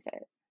recognize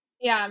it.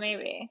 Yeah,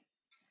 maybe.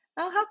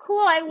 Oh, how cool.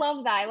 I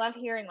love that. I love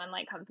hearing when,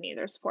 like, companies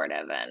are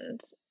supportive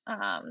and,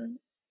 um,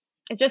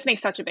 it just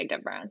makes such a big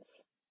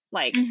difference.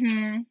 Like,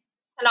 Mhm.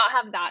 to not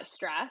have that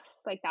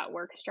stress, like, that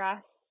work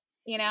stress,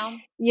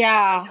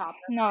 on Yeah. top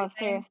of No,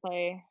 everything.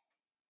 seriously.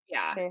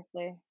 Yeah,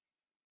 Seriously.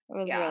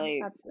 yeah,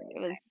 that's It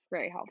amazing. was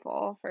very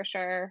helpful for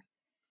sure.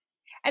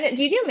 And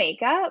do you do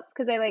makeup?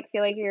 Because I, like,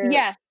 feel like you're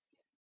Yes.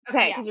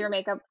 okay. Yeah. Because your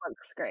makeup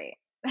looks great.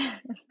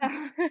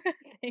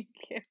 Thank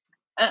you.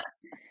 Uh,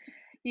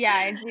 Yeah,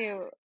 I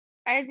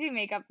do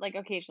makeup, like,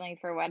 occasionally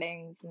for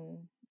weddings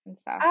and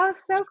stuff. oh,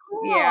 so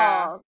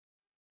Yeah. cool.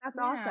 That's Yeah.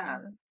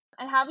 awesome.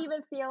 And how have you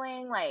been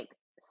feeling, like,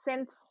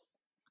 since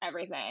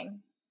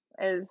everything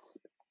is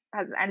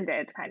has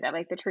ended, kind of,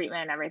 like, the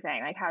treatment and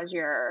everything? Like, how's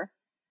your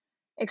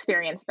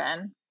experience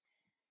been?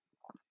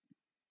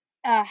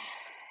 Uh,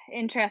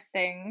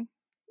 Interesting.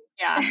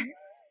 Yeah,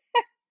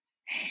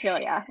 I feel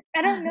ya.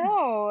 I don't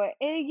know.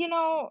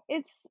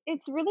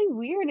 It's really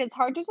weird. It's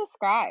hard to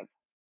describe.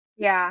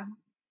 Yeah.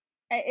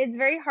 It's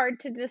very hard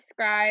to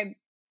describe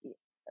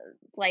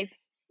life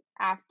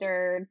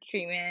after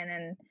treatment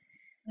and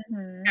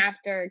Mhm.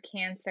 after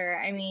cancer.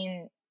 I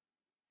mean,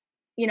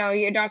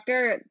 your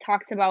doctor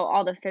talks about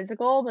all the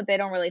physical, but they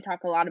don't really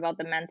talk a lot about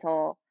the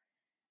mental.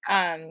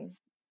 Um,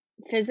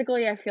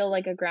 Physically, I feel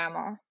like a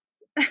grandma.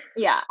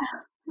 Yeah,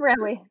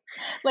 really.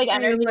 Like, I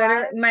literally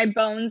energy-wise? my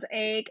bones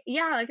ache.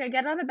 Yeah, like, I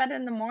get out of bed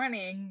in the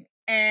morning,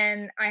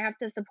 and I have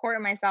to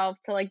support myself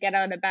to, like, get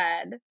out of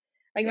bed.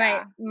 Like,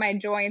 my Yeah, my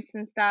joints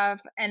and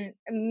stuff, and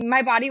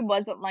my body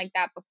wasn't like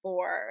that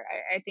before.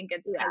 I think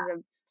it's yeah, because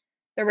of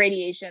the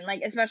radiation,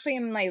 like, especially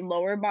in my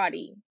lower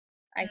body,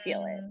 I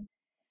feel it. Mm,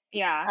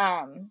 yeah.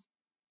 Um,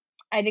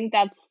 I think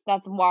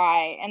that's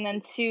why, and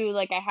then 2,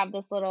 like, I have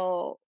this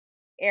little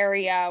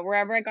area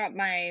wherever I got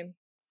my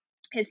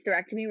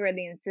hysterectomy where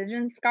the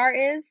incision scar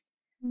is,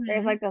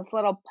 there's, Mhm. like, this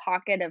little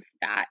pocket of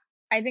fat,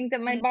 I think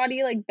that my Mhm.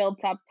 body, like,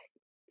 built up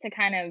to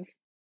kind of,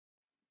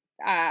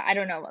 I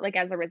don't know, like,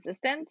 as a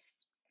resistance,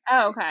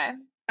 Oh, okay.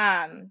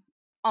 um,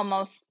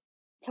 almost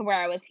to where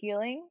I was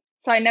healing.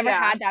 So I never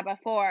Yeah. had that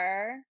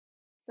before.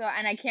 So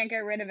and I can't get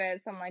rid of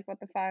it, so I'm like, "What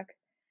the fuck?"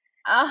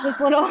 This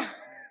Oh, little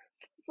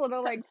this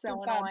little, like, that's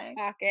so fat annoying.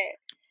 pocket.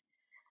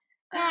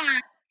 Ah,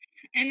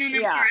 and then,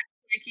 of Yeah. course,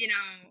 like,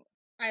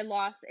 I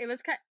lost it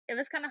was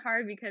kinda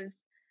hard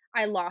because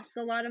I lost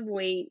a lot of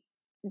weight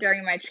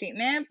during my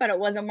treatment, but it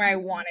wasn't where I Mhm.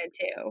 wanted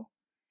to.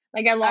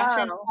 Like, I lost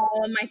in Oh,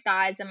 all of my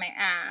thighs and my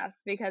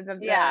ass because of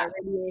yeah. the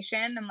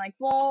radiation. I'm like,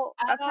 "Well,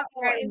 that's not Oh,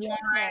 where I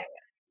interesting. want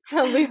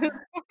to lose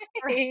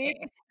weight."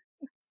 Right.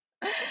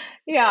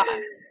 Yeah.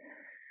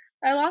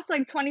 I lost,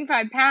 like,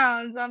 25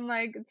 pounds. I'm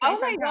like Oh 25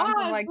 my pounds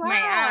of, gosh, like, my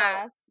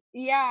wow. ass.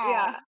 Yeah.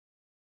 Yeah.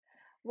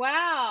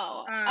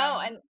 Wow. Oh,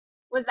 Um, and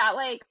was that,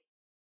 like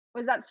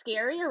was that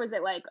scary or was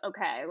it, like,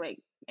 okay, like,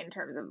 in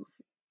terms of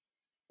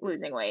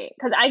losing weight?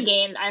 Because I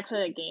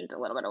actually, like, gained a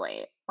little bit of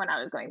weight when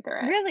I was going through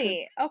it. Cause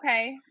really?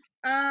 Okay.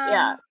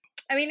 yeah.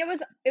 I mean, it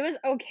was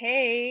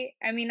okay.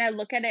 I mean, I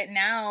look at it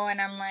now and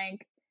I'm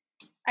like,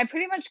 I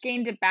pretty much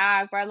gained it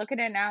back, but I look at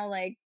it now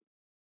like,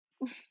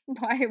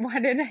 why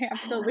did I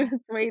have to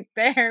lose weight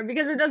there?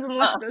 Because it doesn't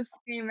look Uh, the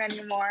same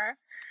anymore.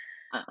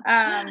 uh.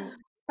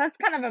 Um, that's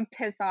kind of a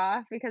piss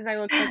off because I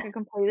look like a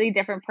completely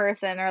different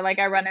person, or like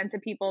I run into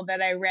people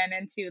that I ran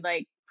into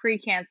like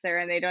pre-cancer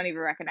and they don't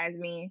even recognize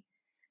me.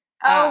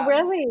 Oh, Um,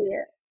 really?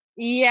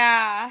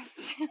 yeah,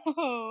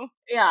 so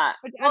Yeah.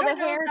 which I Well, the don't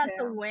know if hair that's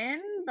a too.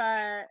 win,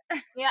 but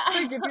Yeah.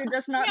 like if you're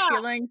just not Yeah.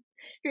 feeling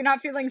if you're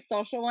not feeling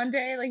social one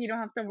day, like you don't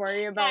have to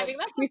worry Yeah, I about think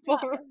that's people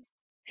what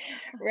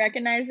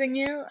recognizing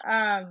you.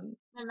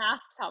 the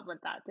masks help with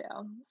that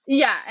too.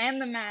 Yeah,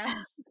 and the mask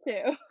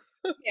too.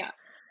 Yeah.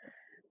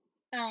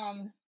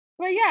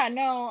 But yeah,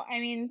 no, I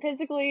mean,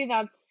 physically,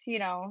 that's,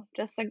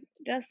 just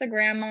a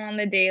grandma on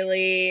the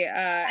daily,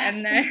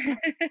 and then,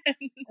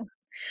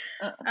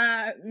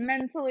 Uh,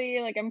 mentally,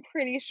 like, I'm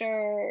pretty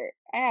sure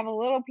I have a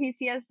little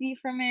PTSD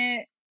from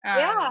it,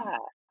 yeah,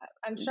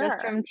 I'm just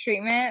sure. from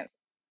treatment,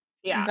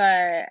 Yeah.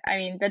 but, I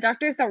mean, the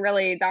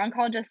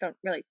oncologists don't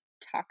really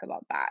talk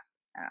about that,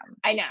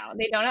 I know.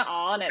 They don't at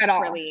all, and at it's all.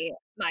 really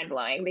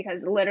mind-blowing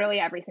because literally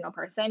every single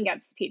person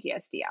gets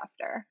PTSD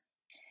after.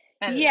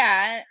 And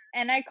Yeah,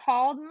 and I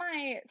called,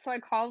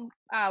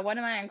 one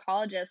of my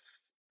oncologists,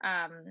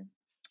 um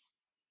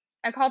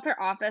I called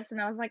her office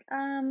and I was like,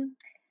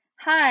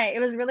 hi. It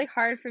was really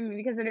hard for me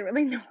because I didn't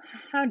really know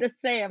how to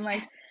say. I'm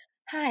like,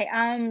 hi,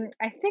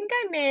 I think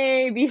I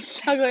may be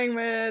struggling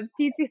with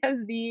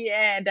PTSD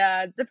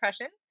and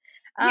depression.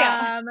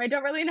 yeah. I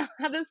don't really know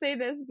how to say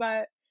this,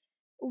 but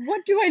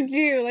what do I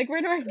do? Like,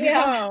 where do I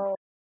Yeah. go?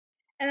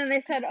 And then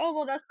they said, oh,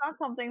 well, that's not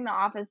something the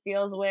office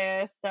deals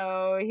with.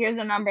 So here's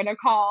a number to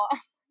call.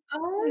 Oh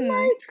Hmm.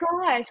 my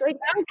gosh, like,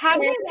 how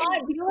do Okay. they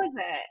not deal with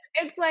it?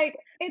 It's like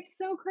it's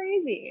so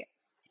crazy.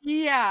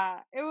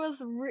 Yeah, it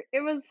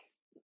was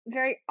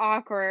very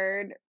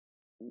awkward.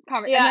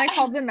 And Yeah. then I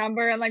called the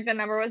number and, like, the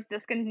number was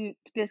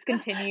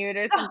discontinued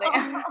or something.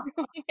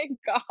 Oh my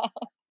god.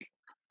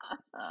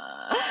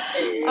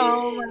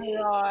 Oh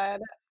my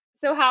god.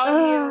 So how have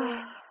you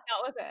Ugh.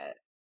 dealt with it?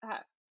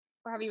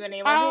 Or have you been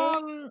able to?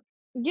 Um,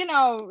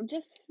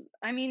 just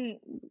I mean,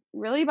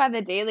 really by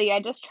the daily,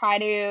 I just try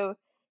to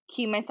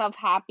keep myself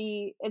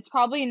happy. It's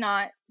probably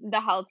not the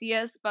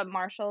healthiest, but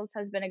Marshall's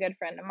has been a good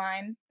friend of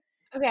mine.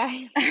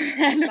 Okay.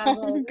 And Sounds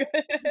Home really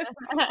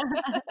Goods.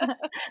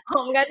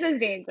 home goods is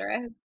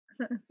dangerous.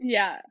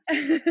 Yeah.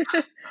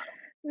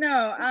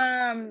 No,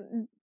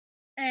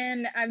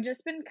 and I've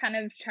just been kind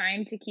of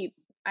trying to keep,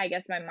 I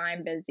guess, my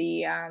mind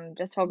busy,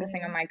 just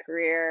focusing on Mhm. my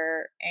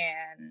career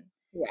and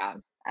Yeah.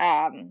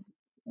 um,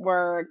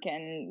 work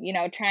and,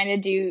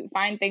 trying to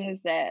find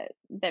things that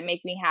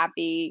make me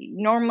happy.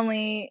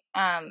 Normally,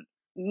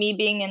 me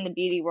being in the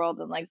beauty world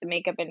and like the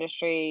makeup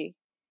industry,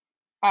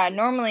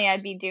 normally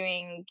I'd be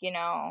doing,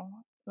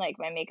 like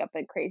my makeup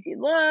and crazy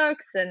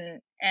looks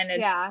and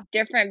it's Yeah.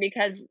 different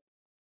because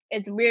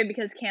it's weird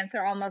because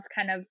cancer almost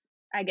kind of,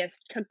 I guess,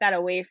 took that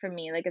away from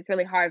me. Like, it's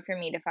really hard for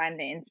me to find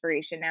the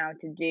inspiration now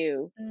to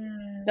do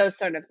Mm, those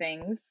sort of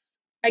things.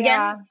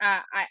 Again,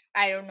 yeah.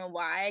 I don't know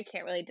why, I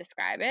can't really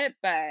describe it,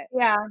 but,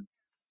 Yeah.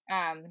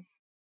 um,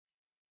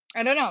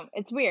 I don't know,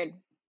 it's weird.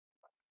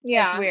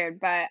 It's Yeah. weird,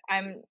 but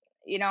I'm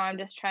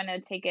just trying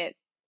to take it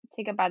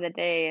by the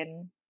day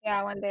and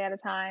Yeah, one day at a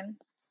time.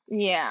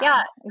 yeah,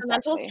 Yeah, the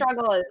mental exactly.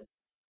 struggle is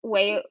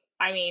way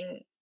I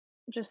mean,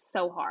 just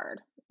so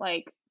hard.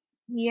 Like,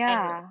 and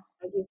Yeah.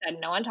 like you said,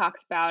 no one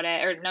talks about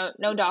it or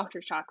no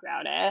doctors talk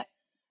about it.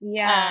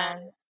 And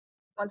Yeah.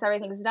 once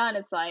everything's done,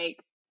 it's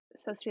like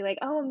supposed to be like,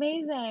 "Oh,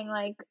 amazing.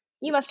 Like,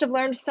 you must have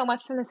learned so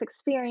much from this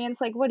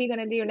experience. Like, what are you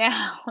gonna do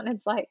now?" And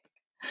it's like,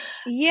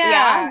 Yeah,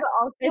 Yeah, but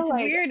also, it's like,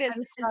 weird, I'm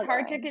it's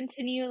hard to struggling.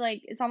 continue,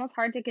 like, it's almost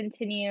hard to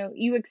continue.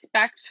 You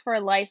expect for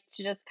life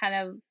to just kind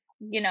of,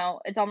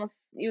 it's almost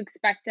you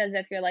expect as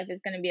if your life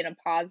is gonna be in a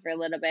pause for a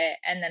little bit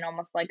and then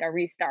almost like a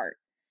restart.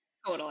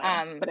 Totally,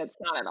 Um, but it's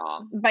not at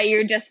all. but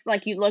you're just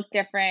like, you look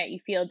different, you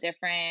feel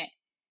different,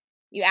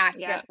 you act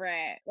Yep,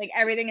 different, like,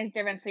 everything is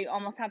different, so you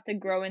almost have to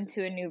grow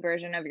into a new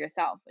version of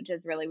yourself, which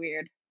is really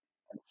weird.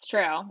 it's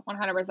true,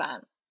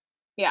 100%.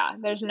 Yeah,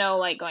 there's no,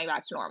 like, going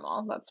back to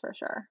normal, that's for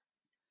sure.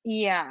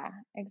 Yeah,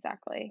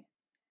 exactly.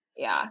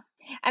 Yeah.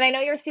 And I know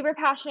you're super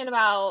passionate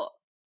about,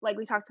 like,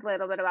 we talked a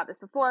little bit about this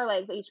before,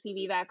 like the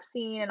HPV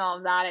vaccine and all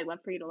of that. I'd love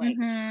for you to, like,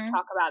 Mhm.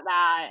 talk about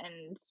that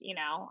and,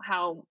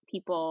 how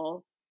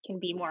people can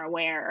be more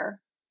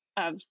aware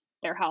of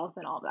their health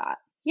and all of that.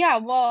 Yeah,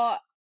 well,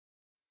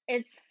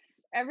 it's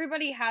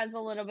everybody has a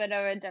little bit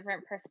of a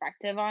different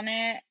perspective on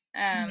it,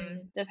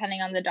 Mhm.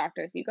 depending on the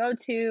doctors you go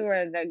to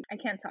or the I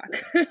can't talk.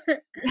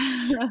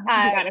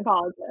 uh,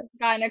 Gynecologist.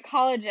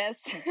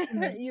 gynecologist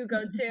Mhm. you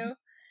go to.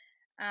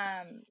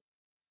 Um,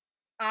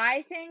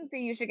 I think that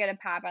you should get a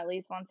pap at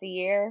least once a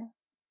year.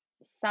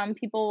 Some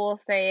people will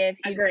say if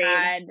you've Agreed.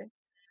 had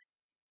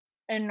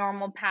a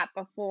normal pap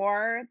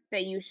before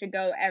that you should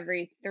go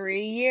every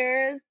 3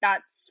 years.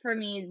 That's for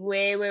me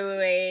way, way, way,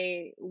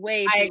 way,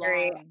 way I too agree.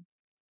 long.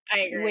 I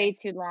Way agree.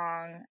 too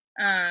long.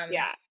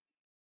 Yeah.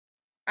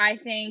 I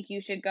think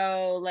you should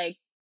go like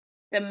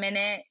the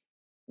minute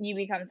you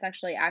become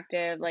sexually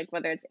active, like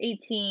whether it's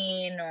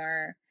 18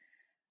 or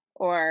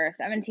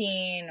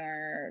 17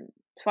 or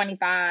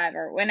 25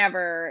 or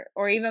whenever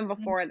or even Mhm.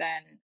 before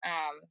then,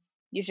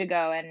 you should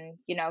go and,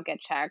 get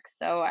checked.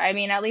 So, I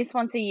mean, at least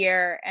once a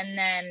year and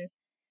then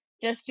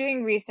just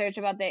doing research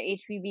about the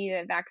HPV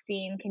the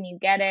vaccine, can you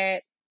get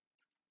it?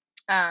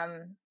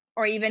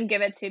 Or even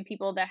give it to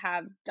people that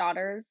have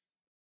daughters,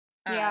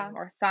 Yeah.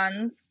 or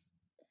sons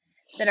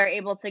that are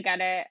able to get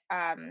it,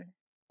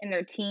 in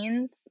their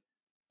teens.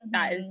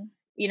 That is, Mhm.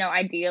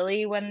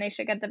 ideally when they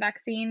should get the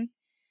vaccine.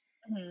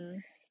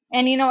 Mhm.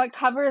 And, it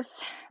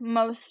covers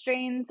most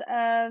strains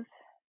of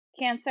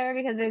cancer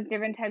because there's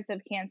different types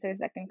of cancers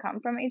that can come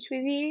from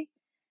HPV.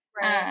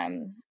 Right.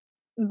 Um,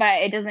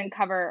 but it doesn't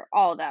cover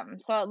all of them.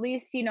 So at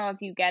least,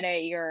 if you get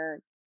it,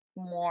 you're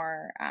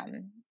more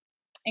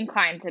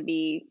inclined to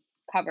be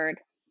covered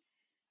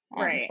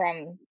Right.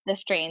 from the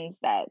strains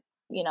that,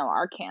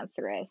 are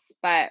cancerous.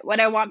 But what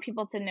I want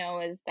people to know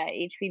is that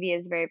HPV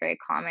is very, very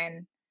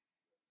common,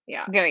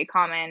 Yeah. very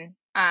common.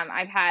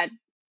 I've had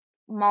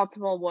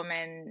multiple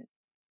women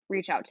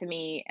reach out to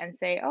me and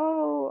say,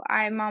 "Oh,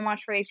 I'm on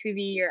watch for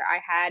HPV," or "I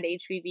had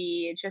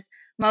HPV." It's just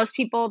most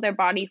people, their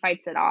body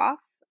fights it off,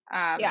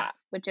 Yeah.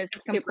 which is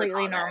It's super completely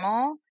common.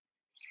 normal.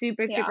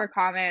 Super, Yeah. super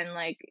common.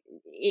 Like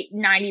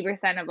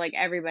 90% of like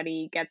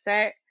everybody gets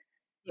it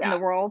in the Yeah.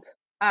 world.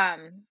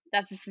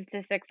 That's a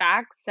statistic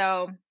fact.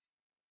 So,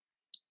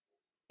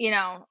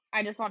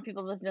 I just want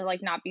people to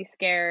like not be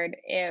scared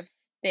if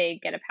they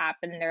get a pap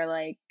and they're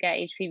like get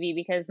HPV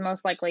because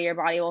most likely your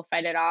body will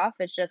fight it off.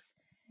 It's just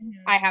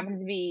I Mhm. happen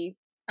to be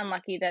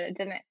unlucky that it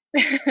didn't.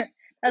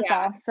 That's Yeah.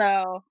 all.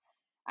 So,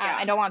 I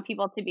Yeah. don't want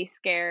people to be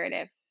scared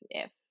if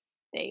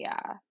they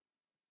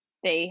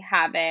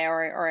have it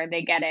or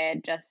they get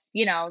it. Just,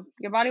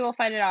 your body will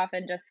fight it off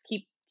and just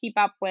keep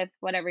up with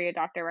whatever your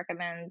doctor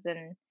recommends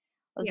and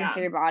listen Yeah.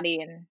 to your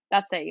body and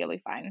that's it. You'll be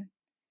fine.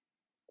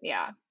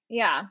 Yeah.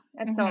 Yeah.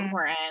 That's so Mhm.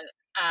 important.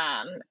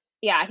 Um,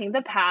 yeah, I think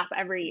the PAP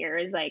every year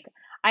is like,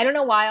 I don't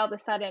know why all of a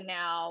sudden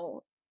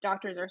now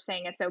doctors are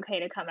saying it's okay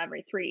to come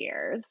every 3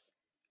 years.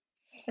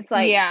 It's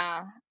like,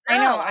 Yeah. I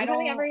know. no, I'm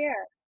coming every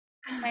year.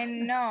 I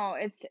know.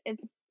 It's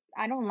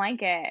I don't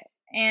like it.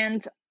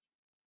 And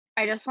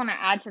I just want to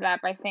add to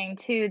that by saying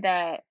too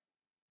that,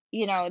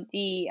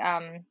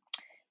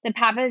 the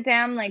Pap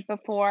exam, like,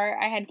 before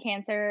I had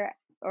cancer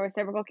or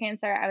cervical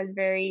cancer, I was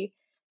very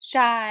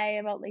shy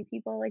about, like,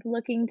 people, like,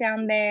 looking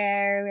down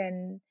there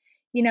and,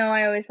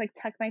 I always, like,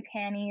 tuck my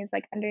panties,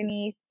 like,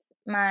 underneath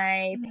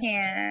my Mhm.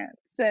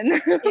 pants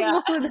and Yeah.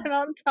 put them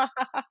on top.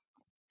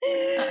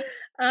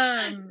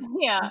 Um,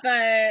 Yeah.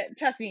 but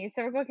trust me,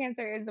 cervical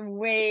cancer is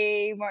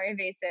way more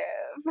invasive.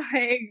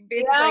 Like,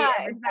 basically Yeah,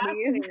 everybody's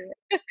exactly.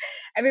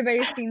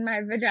 everybody's seen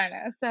my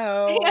vagina,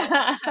 so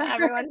Yeah.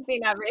 Everyone's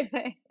seen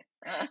everything.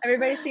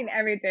 everybody's seen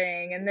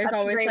everything, and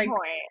That's a great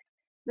point.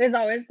 there's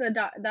always the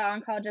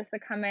oncologists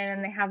that come in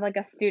and they have, like,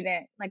 a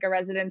student, like, a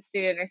resident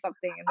student or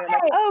something, and they're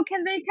like, Okay. "Oh,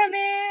 can they come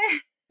in?"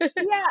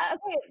 Yeah,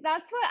 okay.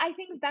 That's what I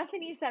think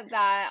Bethany said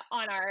that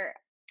on our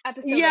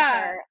episode with Yeah,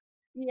 her.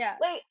 yeah.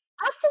 Like,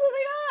 absolutely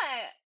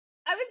not.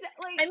 I would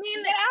I like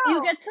mean, get out.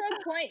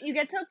 you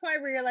get to a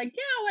point where you're like,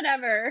 "Yeah,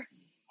 whatever.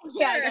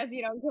 Yeah, I Sure." guess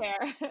you don't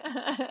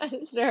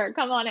care. Sure,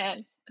 come on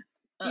in.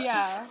 Uh,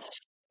 Yeah.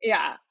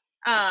 yeah.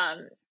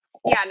 Um,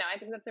 yeah, no, I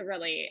think that's a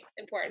really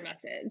important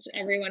message.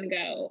 Everyone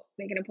go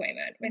make an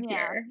appointment with Yeah.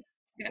 your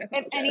If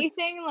gynecologist.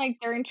 anything, like,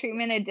 during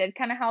treatment, it did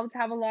kinda help to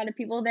have a lot of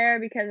people there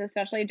because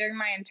especially during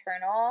my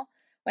internal,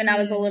 when I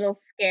was a Mm. little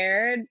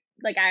scared,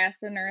 like, I asked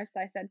the nurse,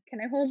 I said, "Can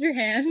I hold your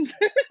hand?"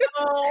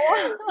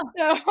 Oh.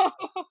 So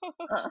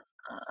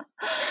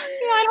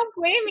Yeah, I don't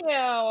blame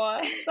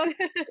you. That's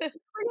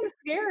freaking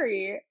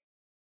scary.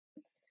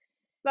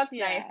 That's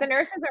nice. Yeah. The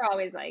nurses are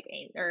always like,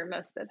 or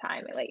most of the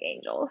time, like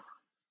angels.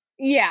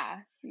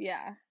 Yeah,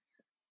 yeah.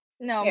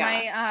 No,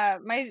 Yeah,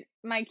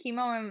 my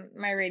chemo and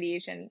my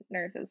radiation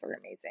nurses were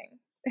amazing.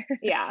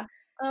 yeah.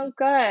 Oh,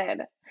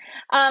 good.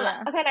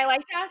 Yeah. Okay, and I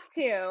like to ask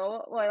two.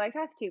 Well, I like to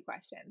ask two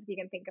questions. If you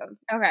can think of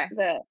Okay.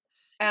 the,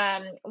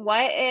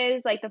 what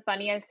is like the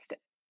funniest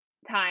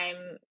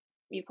time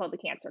you pulled the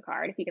cancer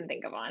card? If you can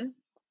think of one.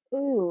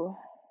 Ooh.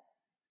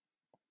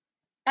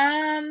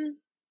 Um,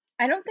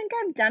 I don't think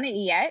I've done it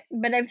yet,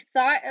 but I've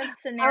thought of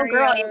Oh,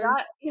 girl, scenarios.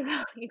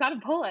 you got to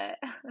pull it.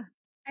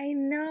 I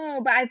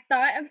know, but I've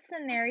thought of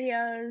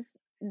scenarios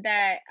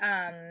that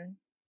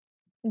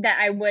that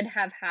I would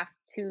have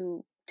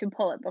to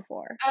pull it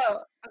before. Oh,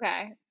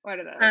 okay. What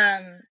are those?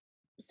 Um,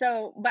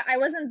 so but I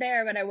wasn't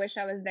there, but I wish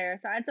I was there.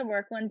 So I had to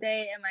work one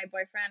day and my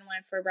boyfriend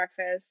went for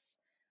breakfast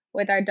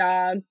with our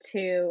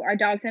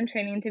dog's in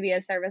training to be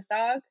a service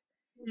dog.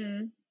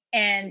 Mhm.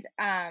 And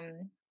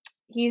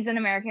he's an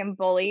American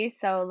bully,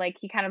 so like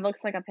he kind of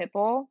looks like a pit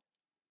bull.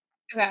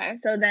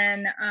 Okay. So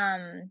then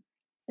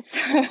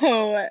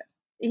so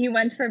he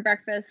went for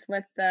breakfast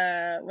with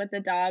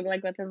the dog,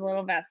 like with his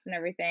little vest and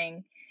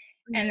everything.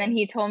 And then Mhm.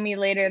 he told me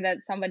later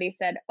that somebody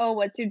said, "Oh,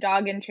 what's your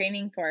dog in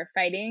training for?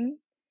 Fighting?"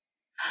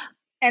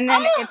 And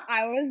then Oh! if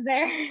I was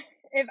there,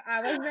 if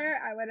I was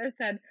there, I would have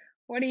said,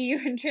 "What are you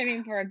in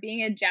training for?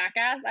 Being a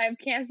jackass? I have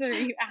cancer,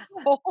 you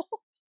asshole."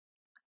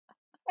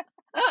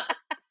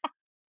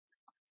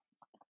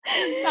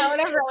 That would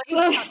have really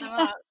So shut them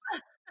up.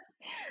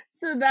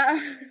 so that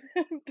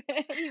would have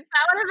been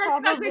That would have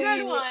been such a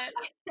good probably one.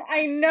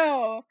 I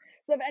know.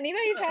 So if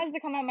anybody tries to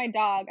come at my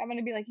dog, I'm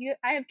gonna be like, "You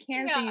I have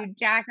cancer, Yeah. you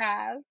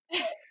jackass."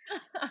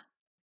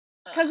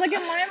 'Cause, like,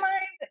 in my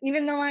mind,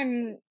 even though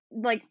I'm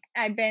like,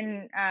 I've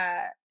been,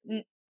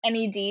 n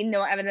NED,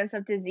 no evidence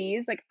of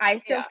disease, like, I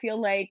still Yeah, feel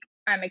like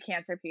I'm a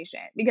cancer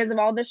patient because of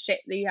all the shit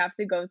that you have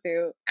to go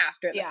through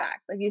after the yeah,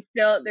 fact. Like, you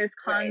still there's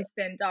right.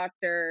 constant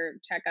doctor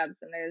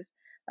checkups, and there's,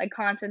 like,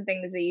 constant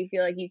things that you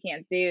feel like you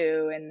can't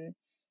do, and,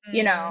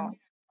 you Mhm. know.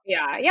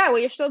 Yeah, yeah, well,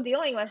 you're still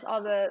dealing with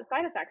all the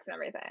side effects and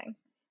everything.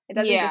 It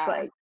doesn't just, Yeah.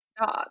 like,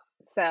 stop.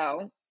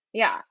 So,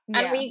 yeah,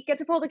 and Yeah. we get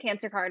to pull the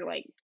cancer card,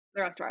 like,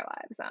 the rest of our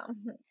lives, so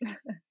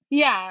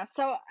Yeah,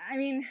 so, I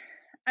mean,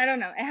 I don't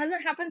know. It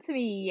hasn't happened to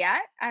me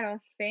yet, I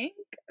don't think,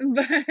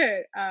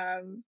 but,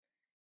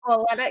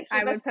 well, let it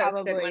I keep us would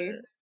posted probably.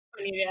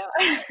 when you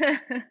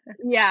do.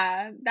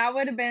 Yeah, that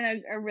would have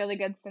been a really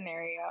good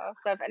scenario.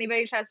 So if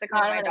anybody tries to come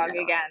That at would've my been a dog good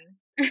one. again,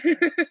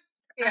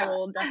 I Yeah,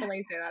 will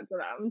definitely say that to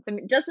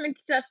them just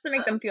to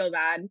make them feel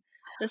bad,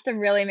 just to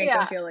really make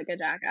them yeah, feel like a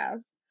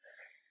jackass.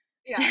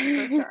 yeah,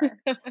 for sure.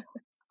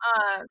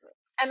 Um,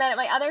 and then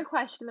my other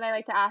question that I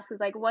like to ask is,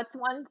 like, what's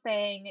one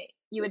thing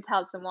you would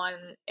tell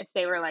someone if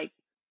they were, like,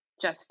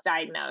 just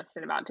diagnosed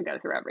and about to go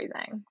through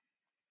everything?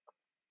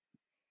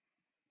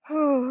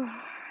 Whew.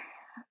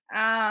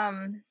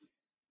 Um,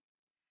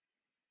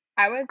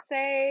 I would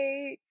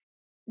say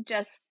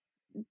just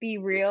be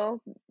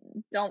real.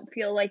 Don't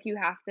feel like you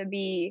have to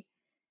be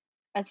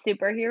a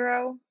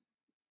superhero.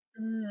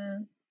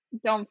 Mm,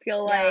 Don't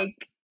feel yeah,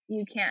 like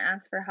you can't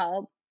ask for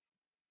help.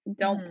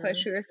 Don't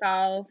push mhm,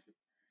 yourself.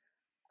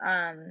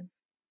 Um,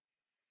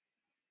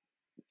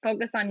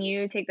 Focus on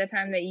you, take the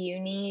time that you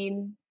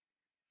need.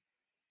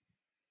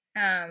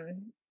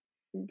 Um,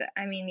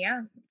 I mean,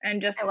 yeah,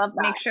 and I just love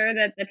make that. sure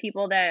that the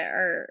people that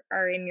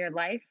are in your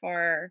life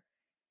are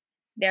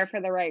there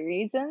for the right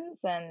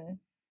reasons, and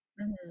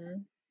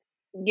Mhm,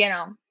 you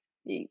know,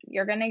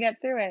 you're gonna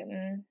get through it,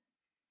 and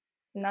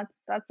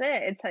that's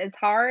it. It's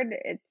hard,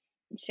 it's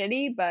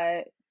shitty,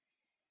 but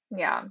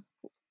yeah,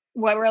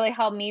 what really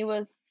helped me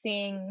was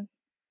seeing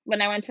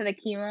when I went to the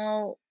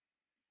chemo,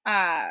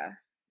 uh,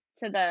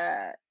 to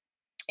the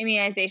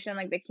immunization,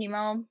 like the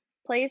chemo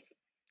place.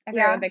 I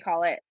forget what yeah, they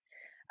call it.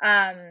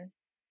 Um,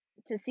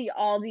 to see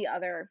all the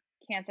other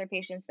cancer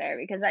patients there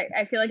because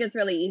I feel like it's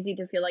really easy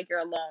to feel like you're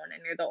alone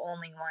and you're the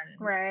only one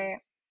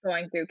right,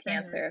 going through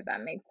cancer, if mhm,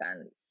 that makes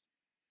sense.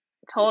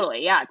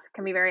 totally, yeah, it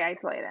can be very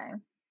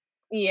isolating.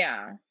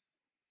 Yeah.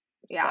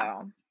 Yeah,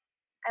 So,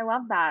 I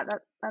love that,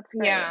 that's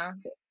great. yeah.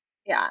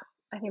 Yeah,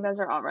 I think those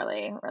are all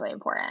really, really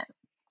important.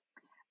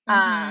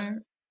 Mhm.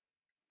 Um,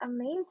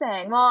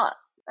 Amazing. Well,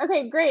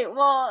 okay, great.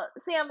 Well,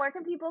 Sam, where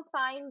can people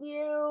find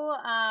you?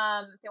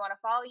 If they want to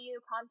follow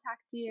you,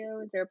 contact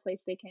you, is there a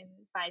place they can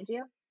find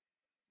you?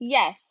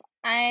 Yes,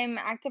 I'm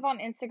active on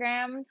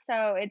Instagram,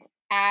 so it's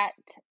at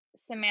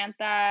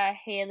Samantha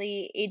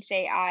Haley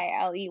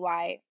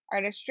Hailey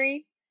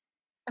artistry.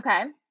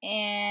 Okay.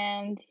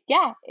 And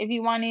yeah, if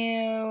you want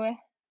to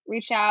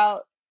reach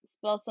out,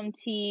 spill some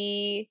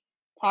tea,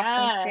 talk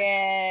some Yes.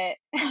 shit,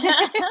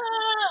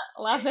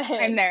 Love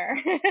I'm it. there.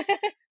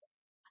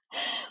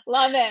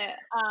 Love it.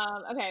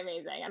 Okay,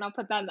 amazing. And I'll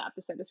put that in the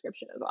episode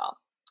description as well.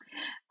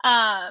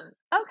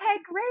 Okay,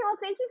 great. Well,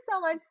 thank you so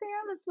much, Sam.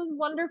 This was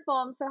wonderful.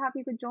 I'm so happy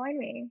you could join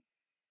me.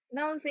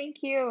 No, thank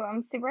you.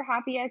 I'm super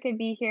happy I could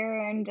be here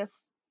and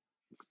just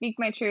speak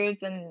my truth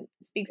and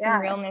speak some Yes.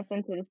 realness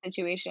into the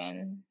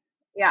situation.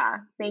 Yeah,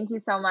 thank you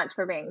so much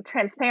for being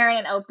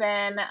transparent and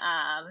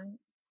open.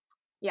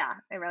 Yeah,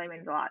 it really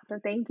means a lot. So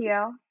thank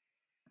you.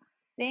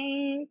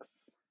 Thanks.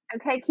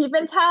 Okay, keep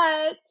in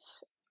touch.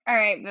 All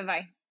right,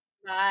 bye-bye.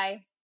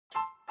 Bye.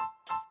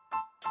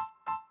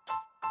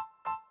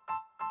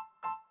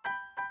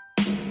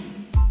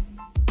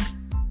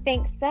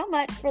 Thanks so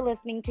much for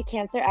listening to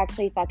Cancer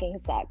Actually Fucking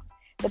Sucks,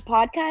 the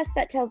podcast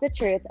that tells the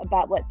truth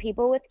about what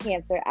people with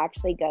cancer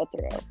actually go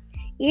through.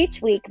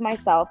 Each week,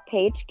 myself,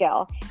 Paige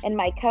Gill, and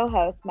my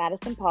co-host,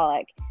 Madison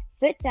Pollock,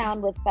 sit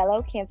down with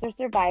fellow cancer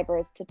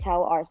survivors to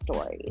tell our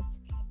stories.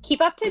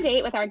 Keep up to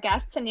date with our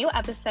guests and new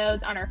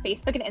episodes on our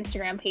Facebook and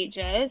Instagram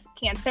pages,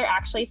 Cancer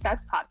Actually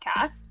Sucks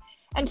Podcast,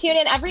 and tune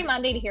in every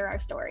Monday to hear our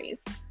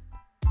stories.